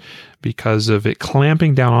pants. Because of it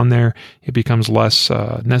clamping down on there, it becomes less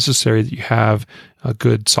necessary that you have a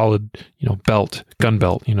good solid, gun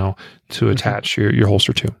belt, to attach your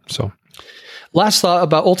holster to. So, last thought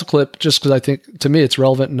about Ulti-Clip, just because I think to me it's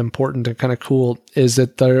relevant and important and kind of cool, is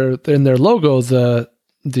that they're in their logo,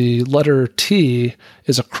 the letter T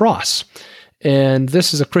is a cross. And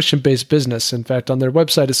this is a Christian-based business. In fact, on their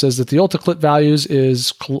website, it says that the Ulti-Clip values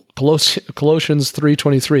is Colossians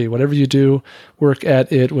 3:23. Whatever you do, work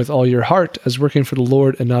at it with all your heart as working for the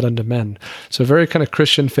Lord and not unto men. So very kind of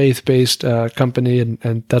Christian faith-based company,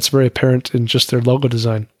 and that's very apparent in just their logo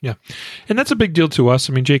design. Yeah, and that's a big deal to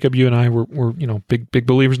us. I mean, Jacob, you and I were big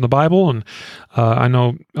believers in the Bible, and I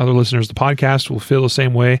know other listeners of the podcast will feel the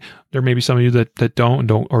same way. There may be some of you that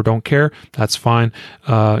don't care. That's fine.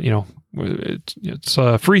 It's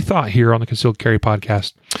a free thought here on the Concealed Carry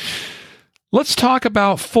podcast. Let's talk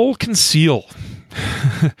about Full Conceal.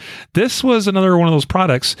 This was another one of those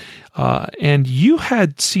products, and you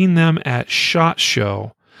had seen them at SHOT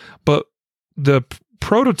Show, but the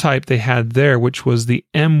prototype they had there, which was the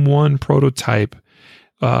M1 prototype,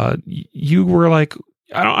 you were like,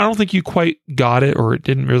 I don't think you quite got it, or it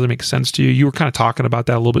didn't really make sense to you. You were kind of talking about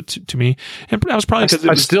that a little bit to me, and that was probably because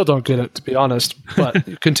I still don't get it, to be honest.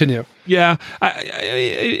 But continue. Yeah,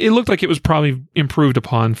 it looked like it was probably improved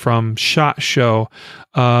upon from SHOT Show,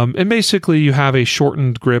 and basically you have a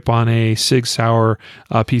shortened grip on a Sig Sauer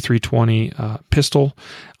P320 pistol,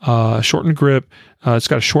 shortened grip. It's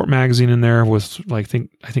got a short magazine in there with I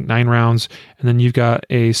think 9 rounds, and then you've got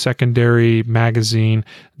a secondary magazine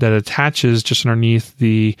that attaches just underneath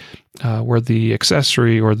the where the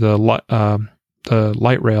accessory or the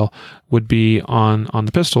light rail would be on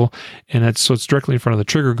the pistol, and it's directly in front of the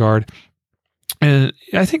trigger guard. And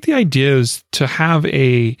I think the idea is to have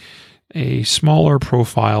a smaller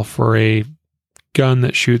profile for a gun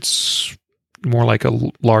that shoots more like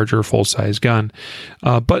a larger full size gun,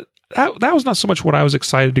 but that was not so much what I was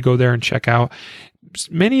excited to go there and check out.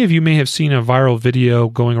 Many of you may have seen a viral video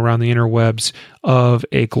going around the interwebs of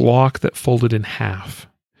a Glock that folded in half.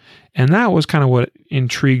 And that was kind of what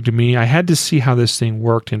intrigued me. I had to see how this thing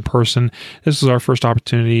worked in person. This was our first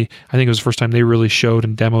opportunity. I think it was the first time they really showed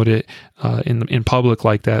and demoed it in public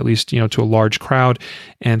like that, at least to a large crowd.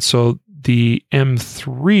 And so the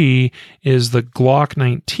M3 is the Glock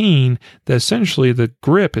 19 that essentially the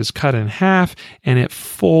grip is cut in half and it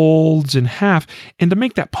folds in half. And to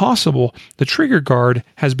make that possible, the trigger guard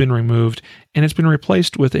has been removed and it's been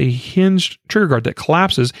replaced with a hinged trigger guard that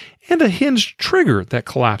collapses and a hinged trigger that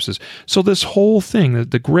collapses. So this whole thing,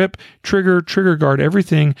 the grip, trigger guard,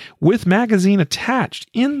 everything with magazine attached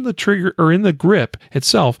in the trigger or in the grip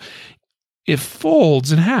itself, it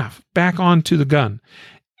folds in half back onto the gun.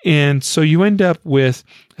 And so you end up with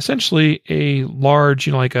essentially a large,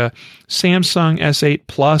 like a Samsung S8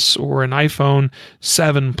 Plus or an iPhone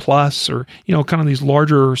 7 Plus, or, kind of these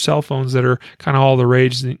larger cell phones that are kind of all the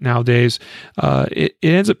rage nowadays. It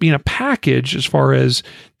ends up being a package as far as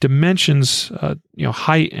dimensions,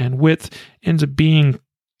 height and width, ends up being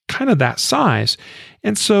kind of that size.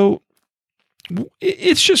 And so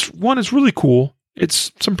it's just, one, it's really cool.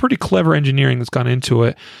 It's some pretty clever engineering that's gone into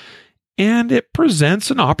it. And it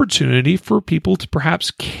presents an opportunity for people to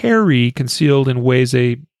perhaps carry concealed in ways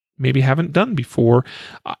they maybe haven't done before.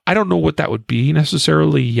 I don't know what that would be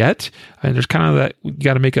necessarily yet. And there's kind of that, you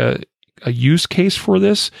got to make a use case for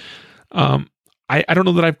this. I don't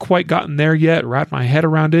know that I've quite gotten there yet, wrapped my head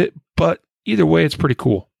around it, but either way, it's pretty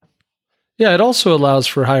cool. Yeah, it also allows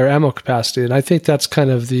for higher ammo capacity, and I think that's kind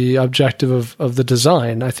of the objective of the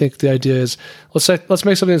design. I think the idea is let's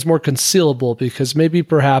make something that's more concealable, because maybe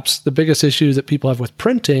perhaps the biggest issue that people have with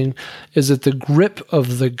printing is that the grip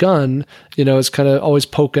of the gun, is kind of always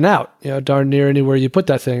poking out, darn near anywhere you put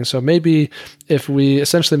that thing. So maybe if we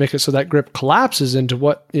essentially make it so that grip collapses into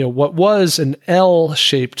what was an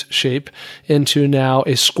L-shaped shape into now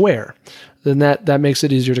a square, then that makes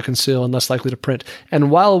it easier to conceal and less likely to print. And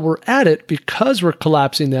while we're at it, because we're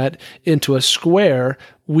collapsing that into a square,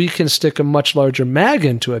 we can stick a much larger mag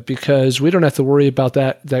into it, because we don't have to worry about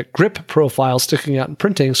that grip profile sticking out in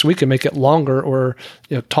printing. So we can make it longer or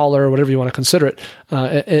taller, or whatever you want to consider it,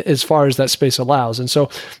 as far as that space allows. And so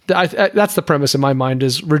that's the premise in my mind,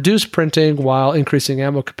 is reduce printing while increasing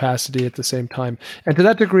ammo capacity at the same time. And to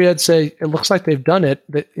that degree, I'd say it looks like they've done it.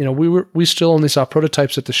 That we still only saw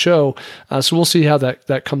prototypes at the show, so we'll see how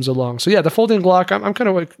that comes along. So yeah, the folding Glock, I'm kind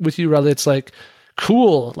of with you, Riley. It's like,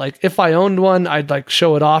 cool. Like, if I owned one, I'd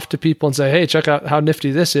show it off to people and say, hey, check out how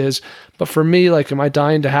nifty this is. But for me, am I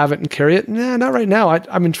dying to have it and carry it? Nah, not right now.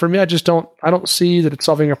 I mean, for me, I don't see that it's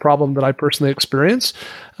solving a problem that I personally experience.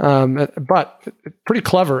 But pretty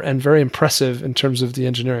clever and very impressive in terms of the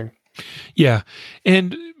engineering. Yeah.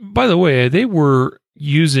 And by the way, they were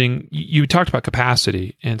using, you talked about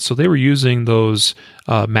capacity, and so they were using those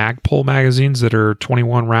Magpul magazines that are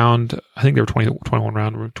 21 round. I think they were 21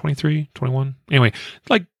 round, 23, 21. Anyway,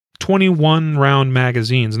 21 round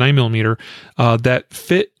magazines, 9mm, that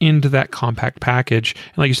fit into that compact package.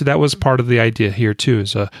 And like you said, that was part of the idea here too,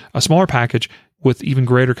 is a smaller package with even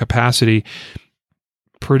greater capacity.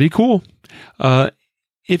 Pretty cool.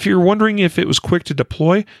 If you're wondering if it was quick to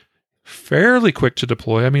deploy, fairly quick to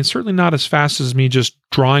deploy. I mean, certainly not as fast as me just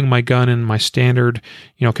drawing my gun in my standard,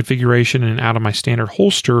 configuration and out of my standard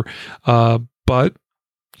holster. But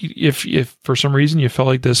if for some reason you felt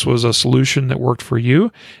like this was a solution that worked for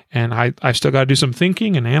you, and I still got to do some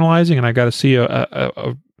thinking and analyzing, and I got to see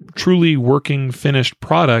a truly working finished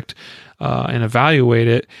product and evaluate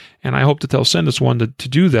it, and I hope that they'll send us one to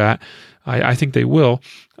do that. I think they will.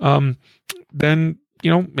 Then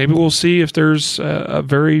maybe we'll see if there's a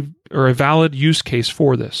valid use case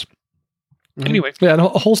for this. Mm-hmm. Anyway. Yeah, and a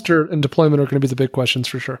holster and deployment are going to be the big questions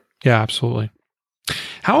for sure. Yeah, absolutely.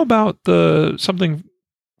 How about something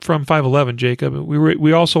from 511, Jacob?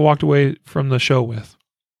 We also walked away from the show with.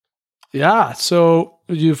 Yeah, so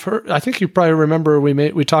you've heard, I think you probably remember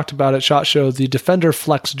we talked about at SHOT Show the Defender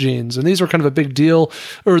Flex jeans, and these were kind of a big deal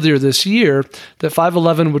earlier this year that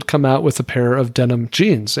 511 would come out with a pair of denim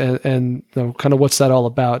jeans, and kind of what's that all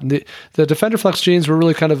about? And the Defender Flex jeans were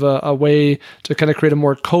really kind of a way to kind of create a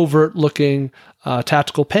more covert looking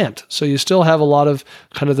tactical pant. So you still have a lot of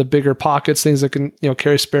kind of the bigger pockets, things that can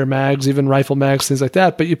carry spare mags, even rifle mags, things like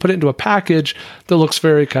that. But you put it into a package that looks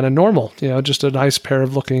very kind of normal, just a nice pair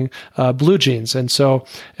of looking blue jeans. And so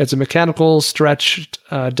it's a mechanical stretched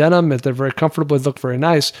denim. They're very comfortable. They look very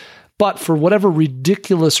nice. But for whatever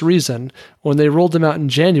ridiculous reason, when they rolled them out in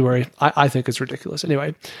January, I think it's ridiculous.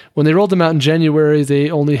 Anyway, when they rolled them out in January, they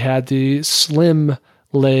only had the slim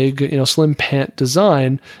leg, slim pant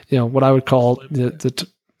design, what I would call the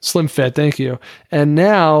slim fit. Thank you. And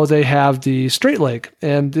now they have the straight leg,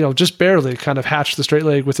 and just barely kind of hatched the straight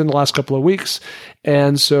leg within the last couple of weeks.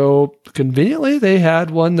 And so conveniently, they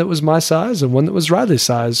had one that was my size and one that was Riley's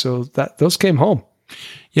size. So those came home.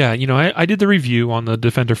 Yeah, I did the review on the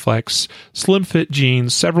Defender Flex slim fit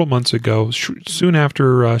jeans several months ago, soon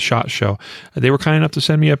after SHOT Show. They were kind enough to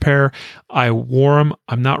send me a pair. I wore them.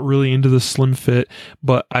 I'm not really into the slim fit,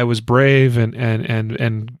 but I was brave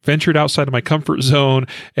and ventured outside of my comfort zone.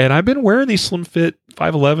 And I've been wearing these slim fit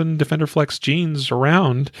 511 Defender Flex jeans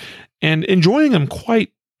around and enjoying them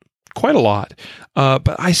quite a lot.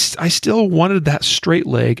 But I still wanted that straight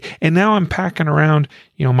leg. And now I'm packing around,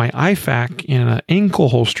 my IFAK in an ankle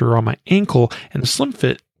holster on my ankle, and the slim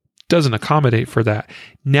fit doesn't accommodate for that.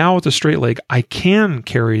 Now with the straight leg, I can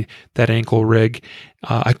carry that ankle rig.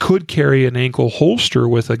 I could carry an ankle holster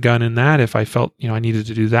with a gun in that if I felt, I needed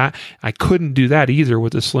to do that. I couldn't do that either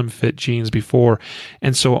with the slim fit jeans before.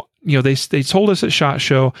 And so, they told us at SHOT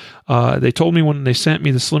Show, they told me when they sent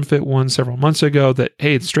me the slim fit ones several months ago that,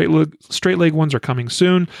 hey, the straight leg ones are coming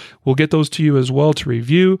soon. We'll get those to you as well to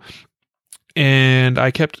review. And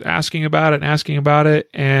I kept asking about it,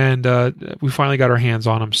 and we finally got our hands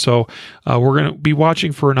on them. So we're going to be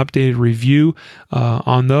watching for an updated review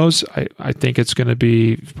on those. I think it's going to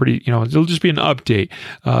be pretty, it'll just be an update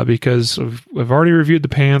because I've already reviewed the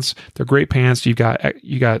pants. They're great pants. You got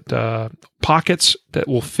pockets that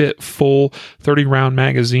will fit full 30-round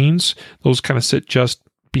magazines. Those kind of sit just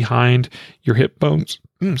behind your hip bones.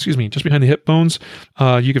 Just behind the hip bones.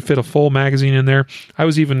 You could fit a full magazine in there. I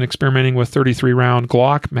was even experimenting with 33-round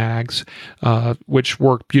Glock mags, which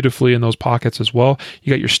work beautifully in those pockets as well.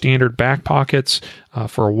 You got your standard back pockets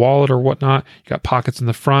for a wallet or whatnot. You got pockets in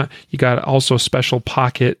the front. You got also a special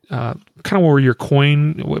pocket, kind of where your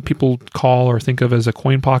coin, what people call or think of as a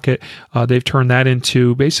coin pocket. They've turned that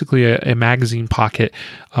into basically a magazine pocket.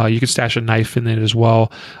 You can stash a knife in it as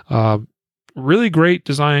well. Really great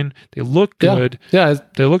design. They look good. Yeah.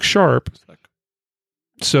 They look sharp.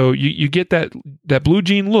 So you get that blue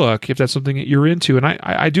jean look if that's something that you're into. And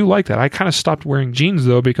I do like that. I kind of stopped wearing jeans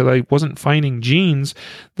though because I wasn't finding jeans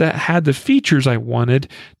that had the features I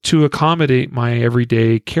wanted to accommodate my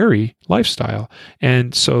everyday carry lifestyle.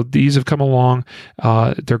 And so these have come along.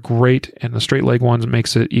 They're great. And the straight leg ones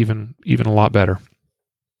makes it even a lot better.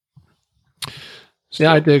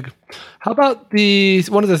 Yeah, I dig. How about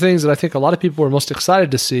one of the things that I think a lot of people were most excited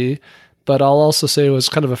to see, but I'll also say was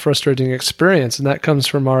kind of a frustrating experience, and that comes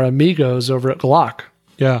from our amigos over at Glock.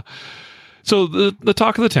 Yeah. So the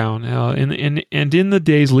talk of the town, and in the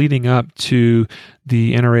days leading up to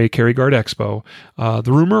the NRA Carry Guard Expo,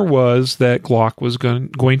 the rumor was that Glock was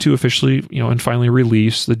going to officially, and finally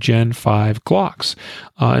release the Gen 5 Glocks,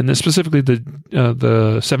 and then specifically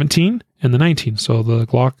the 17 and the 19. So the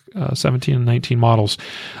Glock 17 and 19 models.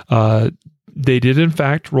 They did, in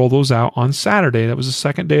fact, roll those out on Saturday. That was the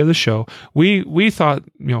second day of the show. We thought,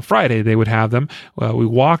 Friday they would have them. We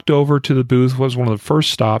walked over to the booth. Was one of the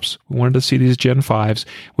first stops. We wanted to see these Gen 5s.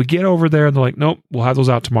 We get over there, and they're like, nope, we'll have those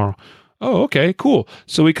out tomorrow. Oh, okay, cool.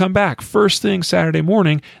 So we come back. First thing Saturday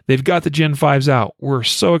morning, they've got the Gen 5s out. We're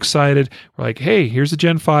so excited. We're like, hey, here's the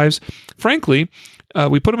Gen 5s. Frankly,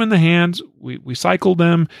 we put them in the hands. We cycled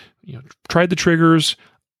them, tried the triggers.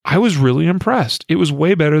 I was really impressed. It was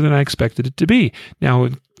way better than I expected it to be. Now,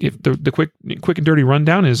 if the quick and dirty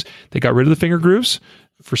rundown is they got rid of the finger grooves.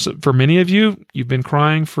 For many of you, you've been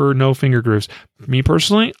crying for no finger grooves. Me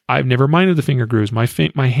personally, I've never minded the finger grooves. My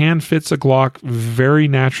hand fits a Glock very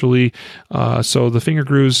naturally, so the finger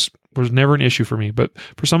grooves was never an issue for me. But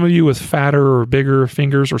for some of you with fatter or bigger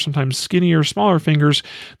fingers, or sometimes skinnier, smaller fingers,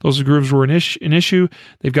 those grooves were an issue.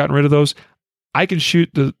 They've gotten rid of those. I can shoot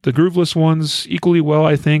the grooveless ones equally well,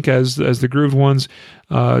 I think, as the grooved ones.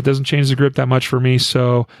 It doesn't change the grip that much for me.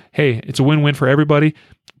 So, hey, it's a win-win for everybody.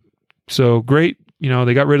 So great.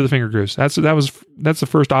 They got rid of the finger grooves. That's the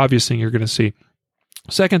first obvious thing you're going to see.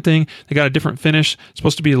 Second thing, they got a different finish. It's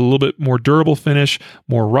supposed to be a little bit more durable finish,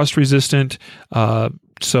 more rust resistant. And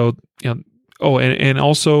also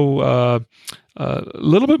a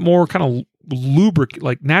little bit more kind of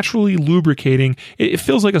naturally lubricating. It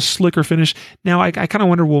feels like a slicker finish. Now I kind of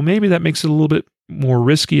wonder, well, maybe that makes it a little bit more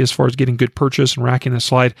risky as far as getting good purchase and racking the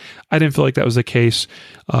slide. I didn't feel like that was the case,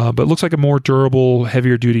 but it looks like a more durable,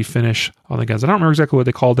 heavier duty finish on the guns. I don't remember exactly what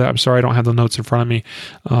they called that. I'm sorry, I don't have the notes in front of me,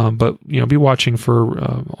 but be watching for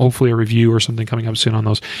hopefully a review or something coming up soon on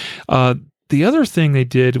those. The other thing they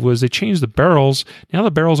did was they changed the barrels. Now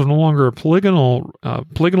the barrels are no longer a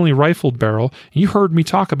polygonally rifled barrel. You heard me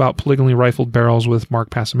talk about polygonally rifled barrels with Mark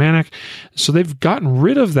Pasamanek. So they've gotten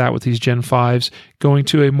rid of that with these Gen 5s, going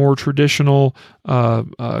to a more traditional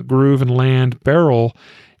groove and land barrel.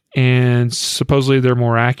 And supposedly they're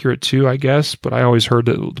more accurate too, I guess. But I always heard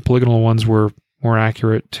that the polygonal ones were more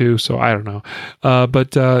accurate too, so I don't know.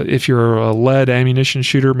 But if you're a lead ammunition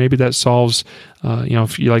shooter, maybe that solves,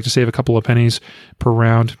 if you like to save a couple of pennies per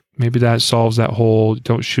round, maybe that solves that whole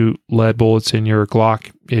don't shoot lead bullets in your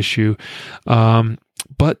Glock issue.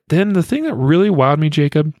 But then the thing that really wowed me,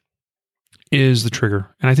 Jacob, is the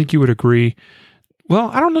trigger. And I think you would agree. Well,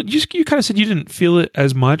 I don't know. You kind of said you didn't feel it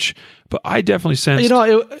as much, but I definitely sensed.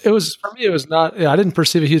 It was for me. It was not. I didn't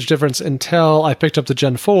perceive a huge difference until I picked up the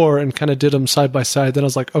Gen 4 and kind of did them side by side. Then I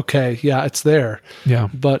was like, okay, yeah, it's there. Yeah.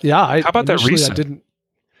 But yeah, how about that recent? I didn't.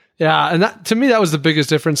 Yeah, and that to me that was the biggest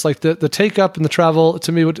difference. Like the take up and the travel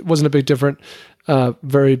to me wasn't a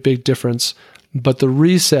very big difference. But the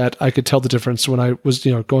reset, I could tell the difference when I was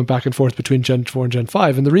going back and forth between Gen 4 and Gen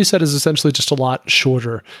 5. And the reset is essentially just a lot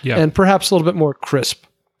shorter and perhaps a little bit more crisp.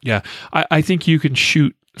 Yeah, I think you can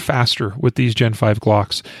shoot faster with these Gen 5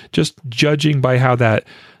 Glocks. Just judging by how that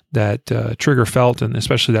trigger felt, and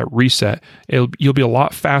especially that reset, you'll be a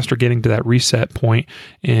lot faster getting to that reset point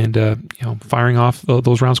and firing off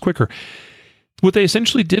those rounds quicker. What they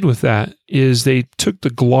essentially did with that is they took the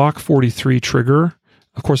Glock 43 trigger.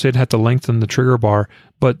 Of course, they'd have to lengthen the trigger bar,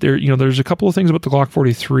 but there's a couple of things about the Glock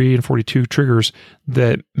 43 and 42 triggers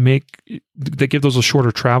that give those a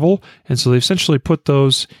shorter travel, and so they essentially put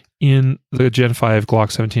those in the Gen 5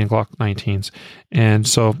 Glock 17 and Glock 19s. And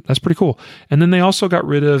so that's pretty cool. And then they also got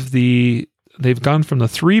rid of they've gone from the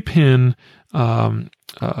 3-pin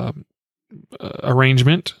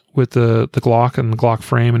arrangement with the Glock and the Glock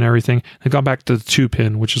frame and everything. They've gone back to the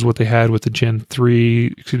 2-pin, which is what they had with the Gen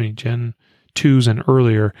 2s and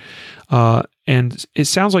earlier. And it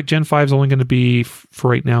sounds like Gen 5 is only going to be,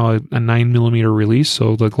 for right now, a 9mm release.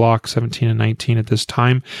 So the Glock 17 and 19 at this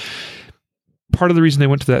time. Part of the reason they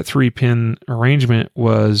went to that 3-pin arrangement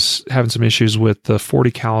was having some issues with the 40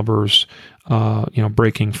 calibers,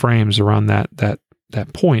 breaking frames around that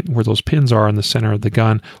point where those pins are in the center of the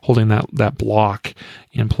gun, holding that block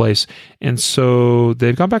in place. And so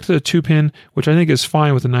they've gone back to the 2-pin, which I think is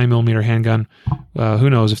fine with a 9mm handgun. Who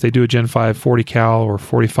knows if they do a Gen 5 40 cal or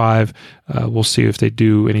 45? We'll see if they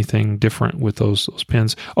do anything different with those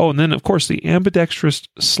pins. Oh, and then of course the ambidextrous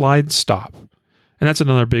slide stop. And that's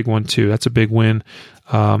another big one too. That's a big win.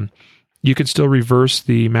 You can still reverse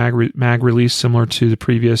the mag release similar to the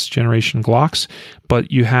previous generation Glocks,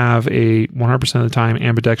 but you have a 100% of the time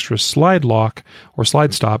ambidextrous slide lock or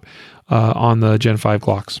slide stop on the Gen 5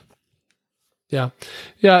 Glocks. Yeah.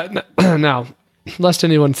 Now, lest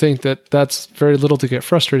anyone think that that's very little to get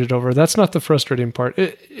frustrated over, that's not the frustrating part.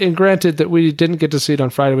 And granted that we didn't get to see it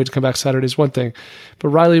on Friday, we had to come back Saturday is one thing. But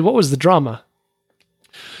Riley, what was the drama?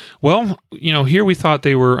 Well, here we thought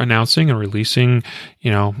they were announcing and releasing,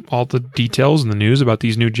 all the details and the news about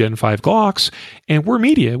these new Gen 5 Glocks. And we're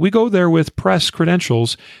media. We go there with press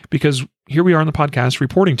credentials because here we are on the podcast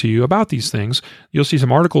reporting to you about these things. You'll see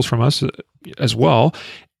some articles from us as well.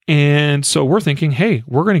 And so we're thinking, hey,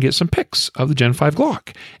 we're going to get some pics of the Gen 5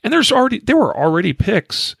 Glock. And there were already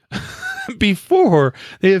pics before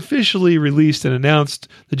they officially released and announced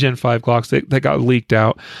the Gen 5 Glocks that got leaked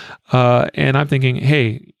out. And I'm thinking,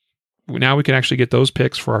 hey, now we can actually get those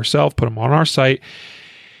pics for ourselves, put them on our site.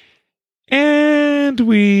 And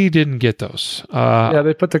we didn't get those.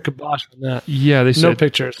 They put the kibosh on that. Yeah, they said no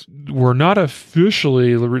pictures. We're not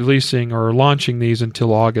officially releasing or launching these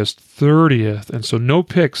until August 30th. And so no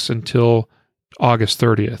pics until August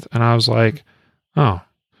 30th. And I was like, oh,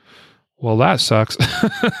 well, that sucks.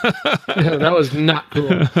 Yeah, that was not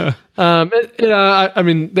cool. I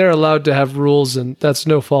mean, they're allowed to have rules, and that's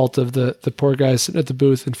no fault of the poor guys sitting at the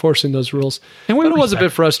booth enforcing those rules. But it was a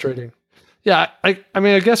bit frustrating. Yeah, I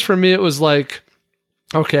mean, I guess for me it was like,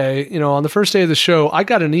 okay, on the first day of the show, I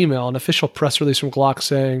got an official press release from Glock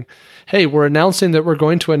saying, hey, we're announcing that we're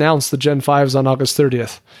going to announce the Gen 5s on August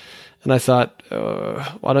 30th. And I thought,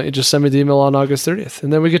 why don't you just send me the email on August 30th?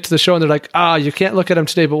 And then we get to the show and they're like, you can't look at them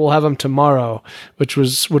today, but we'll have them tomorrow, which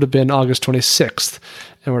would have been August 26th.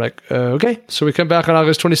 And we're like, okay. So we come back on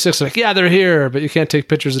August 26th. Like, yeah, they're here, but you can't take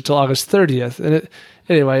pictures until August 30th. And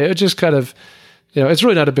it just kind of, it's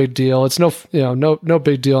really not a big deal. It's no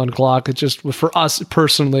big deal on Glock. It just, for us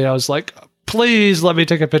personally, I was like, please let me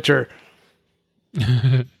take a picture.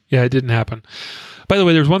 Yeah, it didn't happen. By the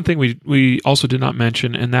way, there's one thing we also did not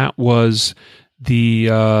mention, and that was the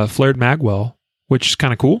flared magwell, which is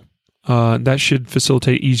kind of cool. That should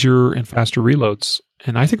facilitate easier and faster reloads.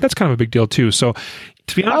 And I think that's kind of a big deal too. So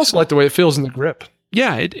to be honest, I also like the way it feels in the grip.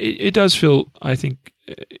 Yeah, it does feel, I think,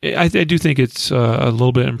 I do think it's a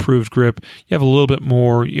little bit improved grip. You have a little bit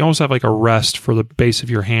more, you almost have like a rest for the base of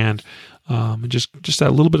your hand. Just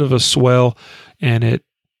that little bit of a swell, and it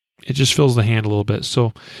just fills the hand a little bit.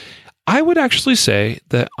 So I would actually say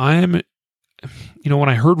that when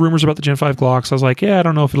I heard rumors about the Gen 5 Glocks, I was like, yeah, I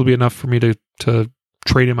don't know if it'll be enough for me to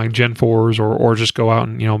trade in my Gen 4s or just go out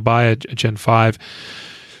and, buy a Gen 5.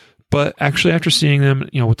 But actually, after seeing them,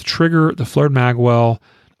 with the trigger, the flared magwell,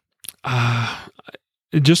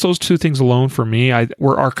 just those two things alone for me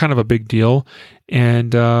are kind of a big deal.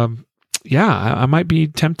 And I might be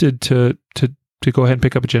tempted to go ahead and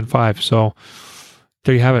pick up a Gen 5. So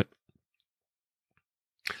there you have it.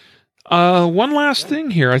 One last thing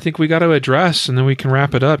here I think we got to address, and then we can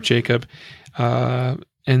wrap it up, Jacob. And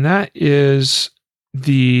that is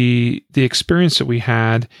the experience that we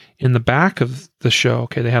had in the back of the show.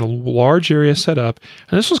 Okay, they had a large area set up,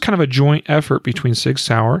 and this was kind of a joint effort between Sig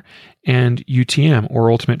Sauer and UTM, or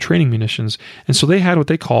Ultimate Training Munitions. And so they had what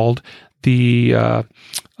they called the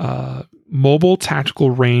Mobile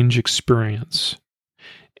Tactical Range Experience.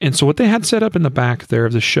 And so what they had set up in the back there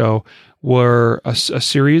of the show were a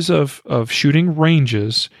series of shooting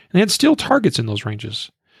ranges, and they had steel targets in those ranges.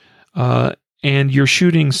 And you're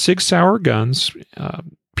shooting Sig Sauer guns,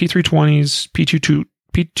 P320s,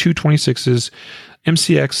 P226s,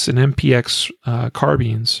 MCX and MPX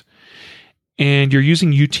carbines, and you're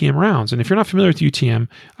using UTM rounds. And if you're not familiar with UTM,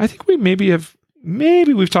 I think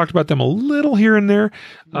maybe we've talked about them a little here and there,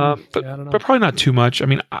 but probably not too much. I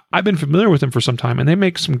mean, I've been familiar with them for some time, and they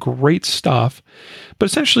make some great stuff. But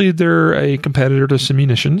essentially, they're a competitor to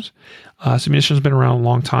Simunitions. Simunitions has been around a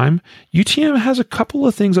long time. UTM has a couple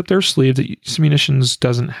of things up their sleeve that Simunitions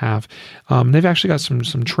doesn't have. They've actually got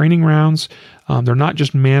some training rounds. They're not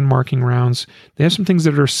just man-marking rounds. They have some things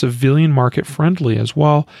that are civilian market friendly as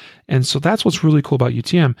well. And so that's what's really cool about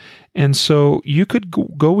UTM. And so you could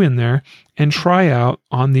go in there and try out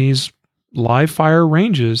on these live fire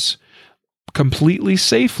ranges completely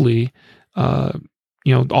safely,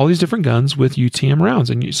 all these different guns with UTM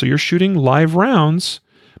rounds. And so you're shooting live rounds,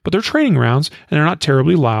 but they're training rounds, and they're not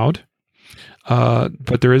terribly loud.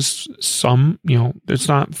 But there is some, it's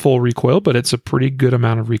not full recoil, but it's a pretty good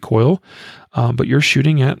amount of recoil. But you're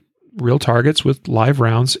shooting at real targets with live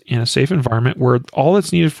rounds in a safe environment where all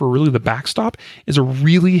that's needed for really the backstop is a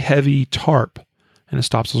really heavy tarp, and it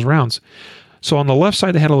stops those rounds. So on the left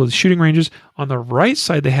side, they had all the shooting ranges. On the right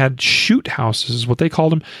side, they had shoot houses, is what they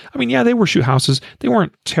called them. I mean, yeah, they were shoot houses. They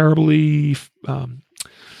weren't terribly,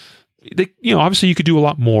 obviously you could do a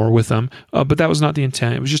lot more with them, but that was not the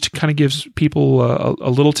intent. It was just to kind of give people a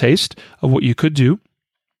little taste of what you could do.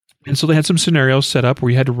 And so they had some scenarios set up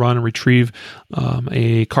where you had to run and retrieve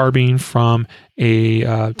a carbine from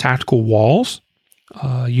a tactical walls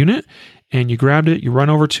unit. And you grabbed it, you run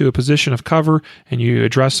over to a position of cover, and you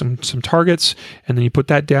address some targets, and then you put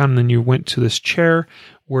that down, and then you went to this chair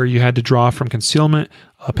where you had to draw from concealment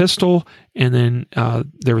a pistol, and then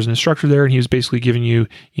there was an instructor there, and he was basically giving you,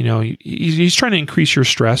 he's trying to increase your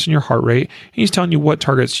stress and your heart rate, and he's telling you what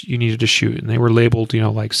targets you needed to shoot, and they were labeled,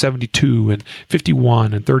 like 72 and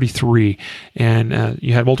 51 and 33, and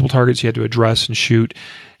you had multiple targets you had to address and shoot.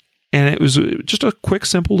 And it was just a quick,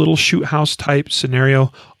 simple little shoot house type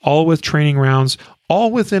scenario, all with training rounds,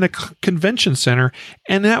 all within a convention center.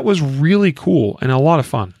 And that was really cool and a lot of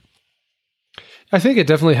fun. I think it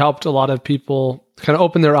definitely helped a lot of people kind of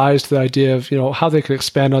open their eyes to the idea of, how they could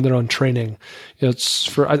expand on their own training.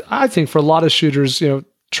 I think for a lot of shooters,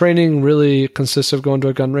 training really consists of going to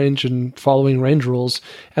a gun range and following range rules,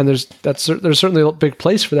 and there's certainly a big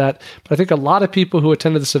place for that. But I think a lot of people who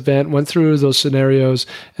attended this event went through those scenarios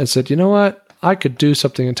and said, you know what, I could do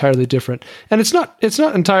something entirely different. And it's not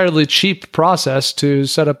entirely cheap process to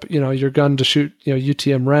set up your gun to shoot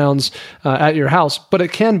UTM rounds at your house, but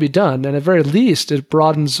it can be done, and at very least it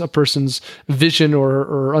broadens a person's vision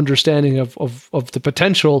or understanding of the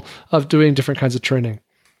potential of doing different kinds of training.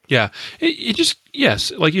 Yeah, it just,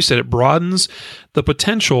 yes, like you said, it broadens the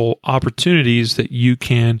potential opportunities that you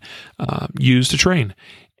can use to train.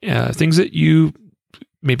 Things that you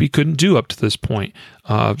maybe couldn't do up to this point.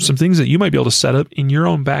 Some things that you might be able to set up in your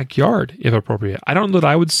own backyard, if appropriate. I don't know that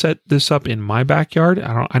I would set this up in my backyard.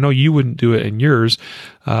 I know you wouldn't do it in yours,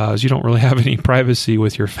 as you don't really have any privacy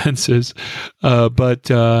with your fences.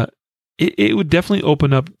 But it would definitely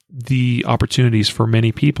open up the opportunities for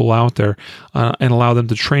many people out there and allow them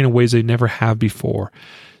to train in ways they never have before.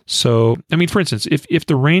 So, I mean, for instance, if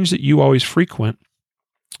the range that you always frequent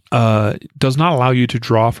does not allow you to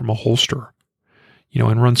draw from a holster,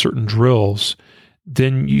 and run certain drills,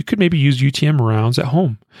 then you could maybe use UTM rounds at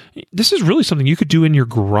home. This is really something you could do in your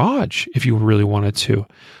garage if you really wanted to.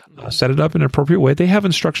 Set it up in an appropriate way. They have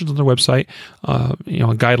instructions on their website,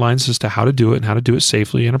 guidelines as to how to do it and how to do it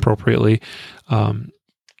safely and appropriately.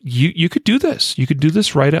 You could do this. You could do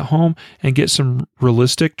this right at home and get some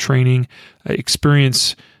realistic training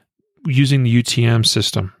experience using the UTM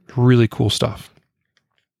system. Really cool stuff.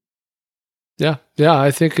 Yeah,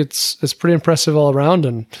 I think it's pretty impressive all around,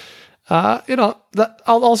 and I'll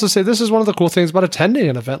also say this is one of the cool things about attending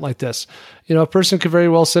an event like this. A person could very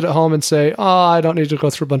well sit at home and say, "Oh, I don't need to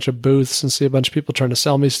go through a bunch of booths and see a bunch of people trying to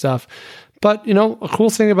sell me stuff." But, a cool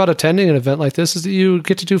thing about attending an event like this is that you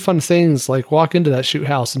get to do fun things like walk into that shoot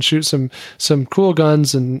house and shoot some cool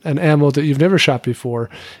guns and ammo that you've never shot before.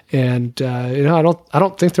 And, I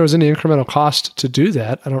don't think there was any incremental cost to do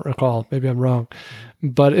that. I don't recall. Maybe I'm wrong.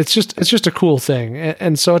 But it's just a cool thing.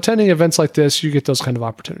 And so attending events like this, you get those kind of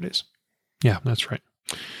opportunities. Yeah, that's right.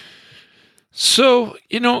 So,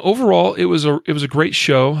 overall, it was a great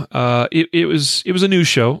show. It was a new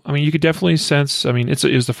show. I mean, you could definitely sense. I mean, it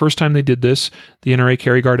was the first time they did this, the NRA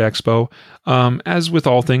Carry Guard Expo. As with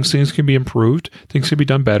all things can be improved. Things can be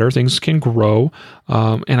done better. Things can grow,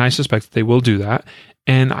 and I suspect that they will do that.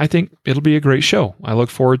 And I think it'll be a great show. I look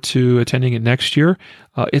forward to attending it next year.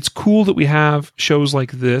 It's cool that we have shows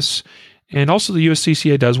like this. And also the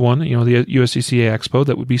USCCA does one, the USCCA Expo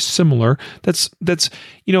that would be similar. That's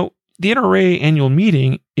the NRA annual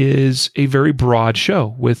meeting is a very broad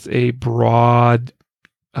show with a broad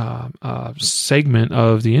segment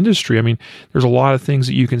of the industry. I mean, there's a lot of things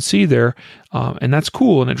that you can see there, and that's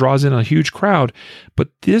cool, and it draws in a huge crowd. But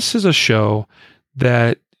this is a show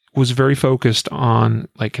that was very focused on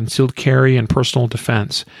like concealed carry and personal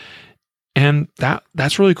defense. And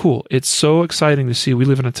that's really cool. It's so exciting to see. We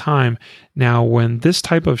live in a time now when this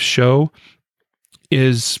type of show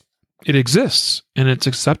it exists and it's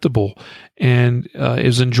acceptable and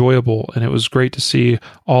is enjoyable. And it was great to see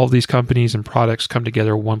all these companies and products come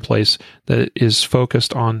together in one place that is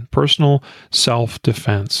focused on personal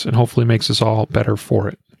self-defense and hopefully makes us all better for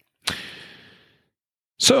it.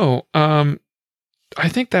 So, I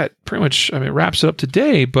think that pretty much wraps it up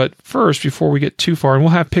today. But first, before we get too far, and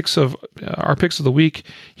we'll have our picks of the week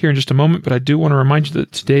here in just a moment, but I do want to remind you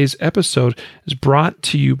that today's episode is brought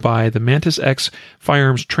to you by the Mantis X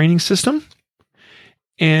Firearms Training System.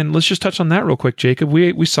 And let's just touch on that real quick, Jacob.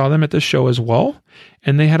 We saw them at this show as well,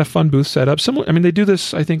 and they had a fun booth set up. Similar, they do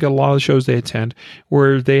this, I think, at a lot of the shows they attend,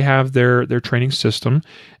 where they have their training system.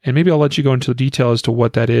 And maybe I'll let you go into detail as to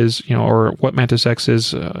what that is, or what Mantis X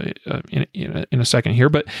is in a second here.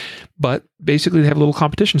 But basically, they have a little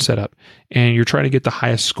competition set up, and you're trying to get the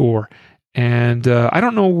highest score. And I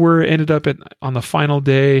don't know where it ended up on the final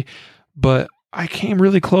day, but I came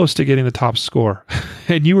really close to getting the top score.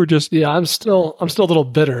 And you were just... Yeah, I'm still a little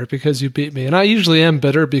bitter because you beat me. And I usually am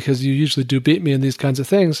bitter because you usually do beat me in these kinds of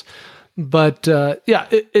things. But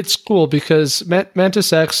it's cool because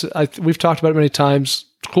Mantis X, we've talked about it many times.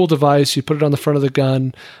 Cool device. You put it on the front of the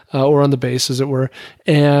gun or on the base, as it were.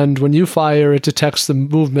 And when you fire, it detects the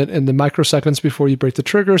movement in the microseconds before you break the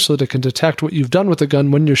trigger, so that it can detect what you've done with the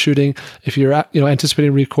gun when you're shooting. If you're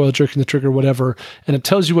anticipating recoil, jerking the trigger, whatever, and it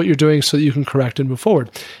tells you what you're doing so that you can correct and move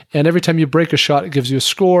forward. And every time you break a shot, it gives you a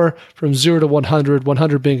score from 0 to 100.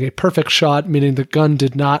 100 being a perfect shot, meaning the gun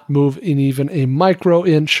did not move in even a micro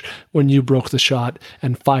inch when you broke the shot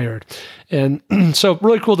and fired. And so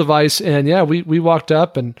really cool device. And yeah, we walked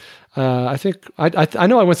up and I think I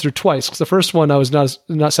know I went through twice, because the first one I was not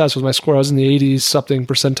satisfied with my score. I was in the 80s something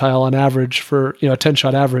percentile on average for a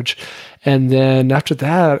 10-shot average. And then after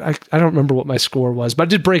that, I don't remember what my score was, but I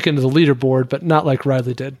did break into the leaderboard, but not like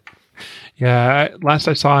Riley did. Yeah, last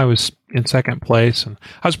I saw, I was in second place, and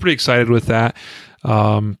I was pretty excited with that.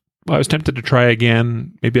 I was tempted to try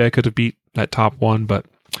again. Maybe I could have beat that top one, but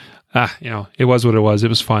it was what it was. It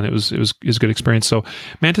was fun. It was a good experience. So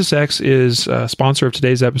Mantis X is a sponsor of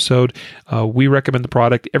today's episode. We recommend the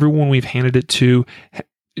product. Everyone we've handed it to,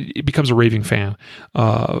 it becomes a raving fan.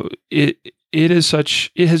 It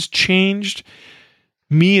has changed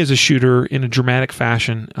me as a shooter in a dramatic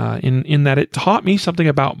fashion, in that it taught me something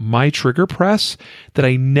about my trigger press that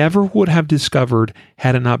I never would have discovered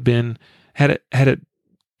had I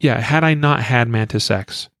not had Mantis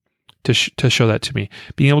X to show that to me.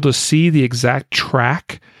 Being able to see the exact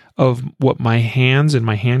track of what my hands and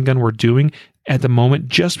my handgun were doing at the moment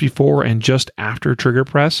just before and just after trigger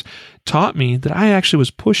press taught me that I actually was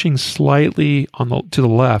pushing slightly to the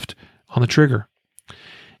left on the trigger.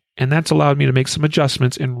 And that's allowed me to make some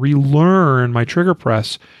adjustments and relearn my trigger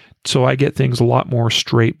press so I get things a lot more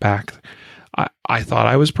straight back. I thought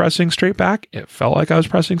I was pressing straight back. It felt like I was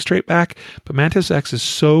pressing straight back, but Mantis X is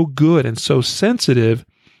so good and so sensitive,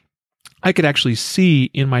 I could actually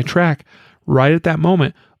see in my track right at that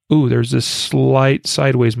moment, ooh, there's this slight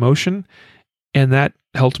sideways motion, and that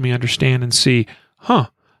helped me understand and see,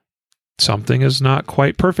 something is not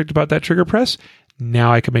quite perfect about that trigger press.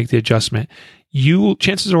 Now I can make the adjustment.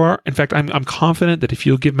 Chances are, in fact, I'm confident that if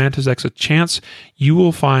you'll give Mantis X a chance, you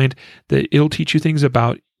will find that it'll teach you things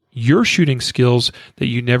about your shooting skills that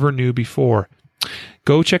you never knew before.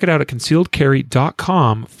 Go check it out at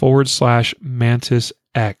concealedcarry.com/Mantis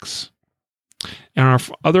X. And our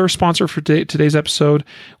other sponsor for today's episode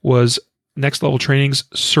was Next Level Training's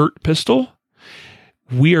CERT pistol.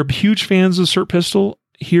 We are huge fans of CERT pistol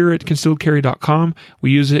here at concealedcarry.com.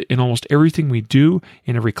 We use it in almost everything we do,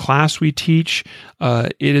 in every class we teach.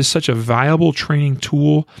 It is such a valuable training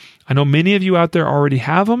tool. I know many of you out there already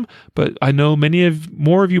have them, but I know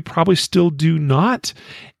more of you probably still do not.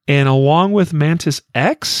 And along with Mantis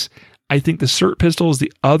X, I think the CERT pistol is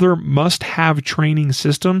the other must-have training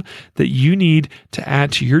system that you need to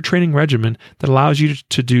add to your training regimen that allows you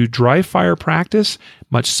to do dry fire practice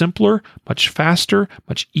much simpler, much faster,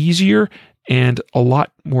 much easier, and a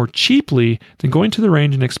lot more cheaply than going to the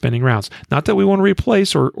range and expending rounds. Not that we want to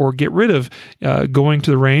replace or get rid of going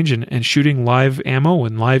to the range and shooting live ammo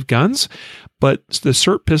and live guns, but the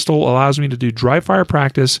CERT pistol allows me to do dry fire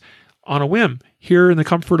practice on a whim here in the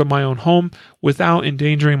comfort of my own home without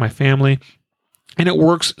endangering my family. And it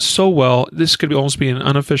works so well. This could almost be an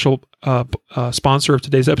unofficial sponsor of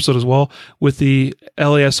today's episode as well, with the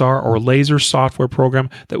LASR or laser software program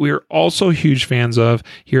that we are also huge fans of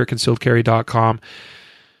here at concealedcarry.com.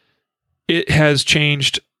 It has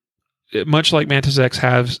changed, much like Mantis X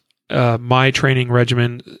has, my training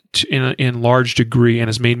regimen in large degree, and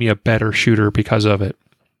has made me a better shooter because of it.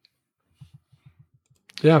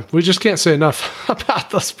 Yeah, we just can't say enough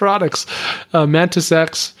about those products. Mantis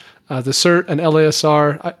X, the CERT, and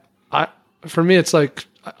LASR. For me, it's like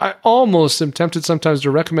I almost am tempted sometimes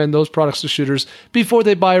to recommend those products to shooters before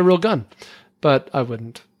they buy a real gun, but I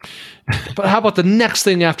wouldn't. But how about the next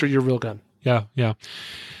thing after your real gun? Yeah.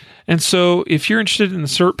 And so if you're interested in the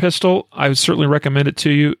CERT pistol, I would certainly recommend it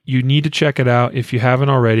to you. You need to check it out. If you haven't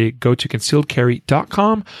already, go to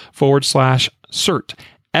concealedcarry.com/CERT,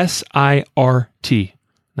 SIRT.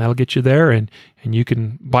 That'll get you there, and you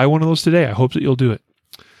can buy one of those today. I hope that you'll do it.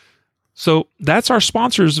 So that's our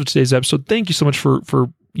sponsors of today's episode. Thank you so much for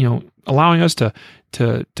allowing us to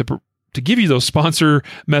give you those sponsor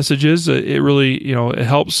messages. It really it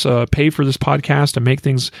helps pay for this podcast and make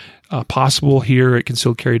things possible here at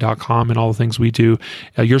concealedcarry.com and all the things we do.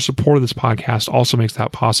 Your support of this podcast also makes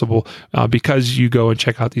that possible because you go and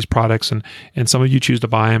check out these products, and some of you choose to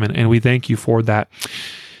buy them, and we thank you for that.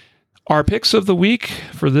 Our picks of the week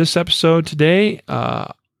for this episode today,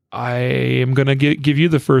 I am going to give you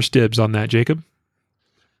the first dibs on that, Jacob.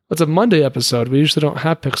 It's a Monday episode. We usually don't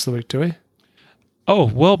have picks of the week, do we? Oh,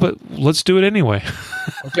 well, but let's do it anyway.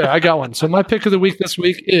 Okay, I got one. So my pick of the week this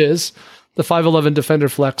week is the 511 Defender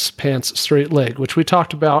Flex Pants Straight Leg, which we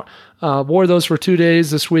talked about. Wore those for 2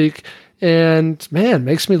 days this week, and man,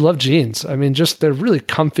 makes me love jeans. I mean, just they're really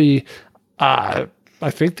comfy. I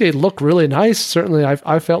think they look really nice. Certainly,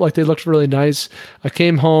 I felt like they looked really nice. I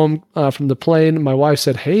came home from the plane. My wife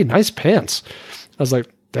said, "Hey, nice pants." I was like,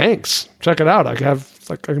 "Thanks. Check it out. I can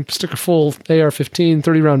stick a full AR-15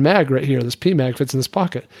 30-round mag right here. This P-mag fits in this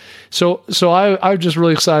pocket." So I'm just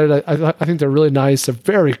really excited. I think they're really nice. They're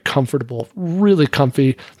very comfortable, really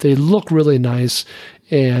comfy. They look really nice.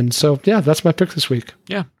 And so, yeah, that's my pick this week.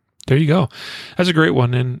 Yeah, there you go. That's a great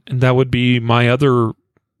one. And that would be my other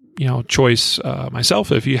choice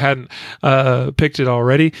myself if you hadn't picked it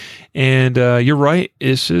already. And you're right.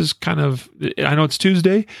 This is kind of, I know it's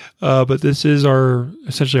Tuesday, but this is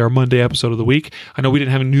essentially our Monday episode of the week. I know we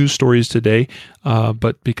didn't have news stories today,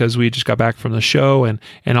 but because we just got back from the show and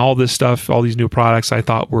all this stuff, all these new products I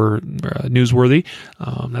thought were newsworthy.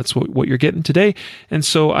 That's what you're getting today. And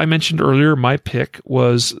so I mentioned earlier, my pick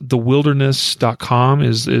was thewilderness.com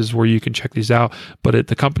is where you can check these out. But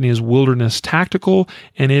the company is Wilderness Tactical,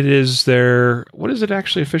 and it is their, what is it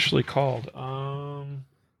actually officially called?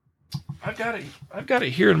 I've got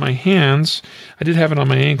it here in my hands. I did have it on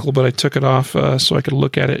my ankle, but I took it off so I could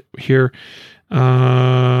look at it here.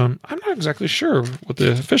 I'm not exactly sure what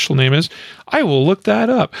the official name is. I will look that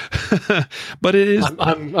up. But it is.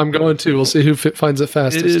 I'm going to. We'll see who finds it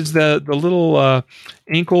fastest. It is the little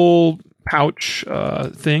ankle pouch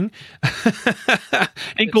thing.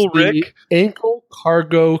 Ankle Rick. Ankle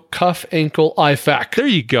Cargo Cuff Ankle IFAK. There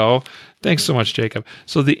you go. Thanks so much, Jacob.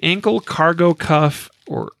 So the Ankle Cargo Cuff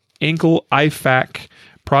or Ankle IFAK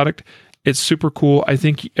product, it's super cool. I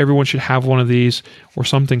think everyone should have one of these or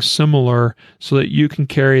something similar so that you can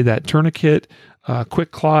carry that tourniquet,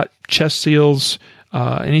 quick clot, chest seals,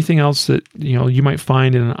 anything else that you might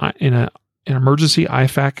find in an emergency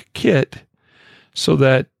IFAK kit, so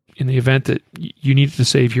that in the event that you need to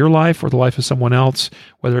save your life or the life of someone else,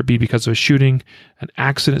 whether it be because of a shooting, an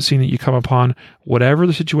accident scene that you come upon, whatever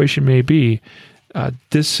the situation may be,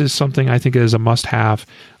 this is something I think is a must-have.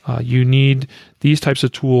 You need these types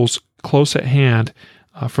of tools close at hand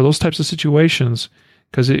for those types of situations,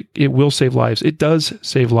 because it will save lives. It does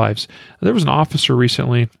save lives. There was an officer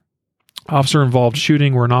recently officer-involved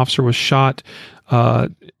shooting where an officer was shot,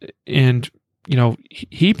 and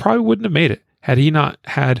he probably wouldn't have made it had he not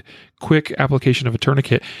had quick application of a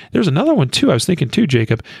tourniquet. There's another one too. I was thinking too,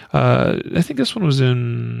 Jacob. I think this one was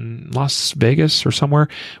in Las Vegas or somewhere,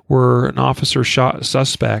 where an officer shot a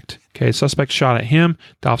suspect. Okay, suspect shot at him.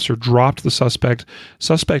 The officer dropped the suspect.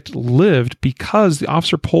 Suspect lived because the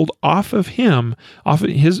officer pulled off of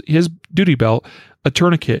his duty belt a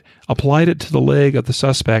tourniquet, applied it to the leg of the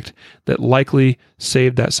suspect that likely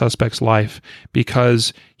saved that suspect's life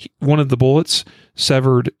because one of the bullets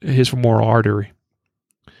severed his femoral artery.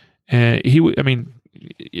 And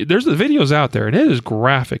there's the videos out there, and it is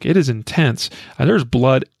graphic. It is intense. There's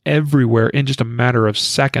blood everywhere in just a matter of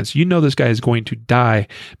seconds. You know this guy is going to die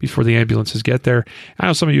before the ambulances get there. I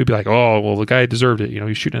know some of you would be like, oh, well, the guy deserved it.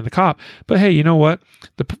 He's shooting at the cop. But hey, you know what?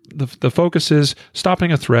 The focus is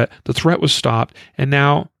stopping a threat. The threat was stopped, and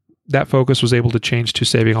now that focus was able to change to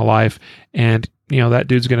saving a life. And, that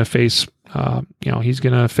dude's going to face, he's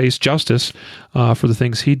going to face justice for the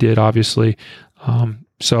things he did, obviously.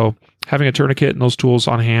 So having a tourniquet and those tools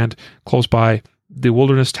on hand close by, the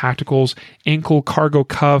Wilderness Tacticals ankle cargo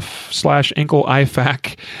cuff / ankle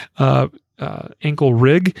IFAK ankle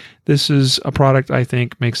rig. This is a product I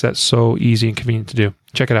think makes that so easy and convenient to do.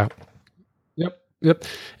 Check it out. Yep.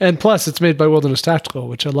 And plus, it's made by Wilderness Tactical,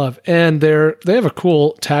 which I love. And they have a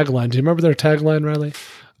cool tagline. Do you remember their tagline, Riley?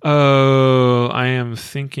 I am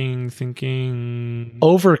thinking.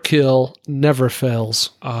 Overkill never fails.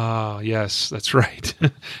 Yes, that's right.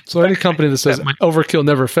 So any company that says overkill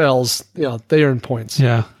never fails, they earn points.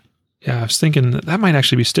 Yeah. I was thinking that might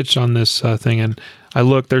actually be stitched on this thing, and I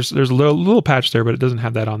looked. There's a little patch there, but it doesn't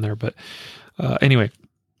have that on there. But anyway,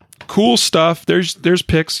 cool stuff. There's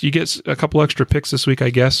picks. You get a couple extra picks this week, I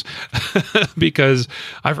guess, because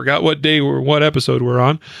I forgot what day or what episode we're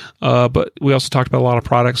on. But we also talked about a lot of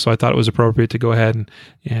products, so I thought it was appropriate to go ahead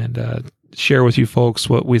and share with you folks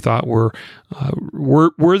what we thought were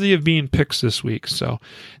worthy of being picks this week. So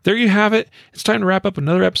there you have it. It's time to wrap up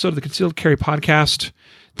another episode of the Concealed Carry Podcast.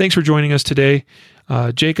 Thanks for joining us today.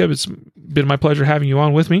 Jacob, it's been my pleasure having you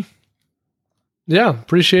on with me. Yeah,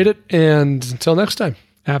 appreciate it. And until next time.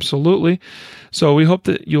 Absolutely. So we hope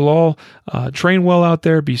that you'll all train well out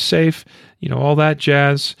there, be safe, all that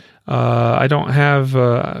jazz. I don't have,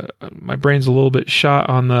 my brain's a little bit shot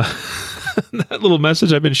on the that little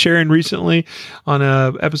message I've been sharing recently on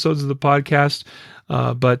episodes of the podcast.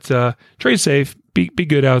 But train safe, be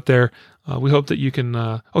good out there. We hope that you can,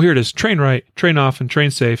 here it is. Train right, train often,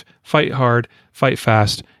 train safe, fight hard, fight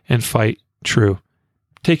fast, and fight true.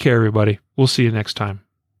 Take care, everybody. We'll see you next time.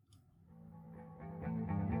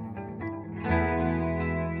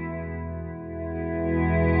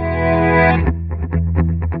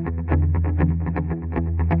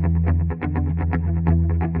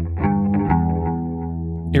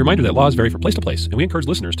 A reminder that laws vary from place to place, and we encourage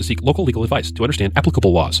listeners to seek local legal advice to understand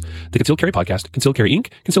applicable laws. The Concealed Carry Podcast, Concealed Carry Inc.,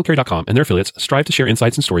 ConcealedCarry.com, and their affiliates strive to share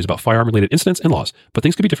insights and stories about firearm-related incidents and laws, but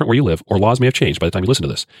things could be different where you live, or laws may have changed by the time you listen to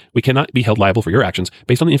this. We cannot be held liable for your actions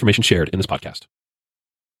based on the information shared in this podcast.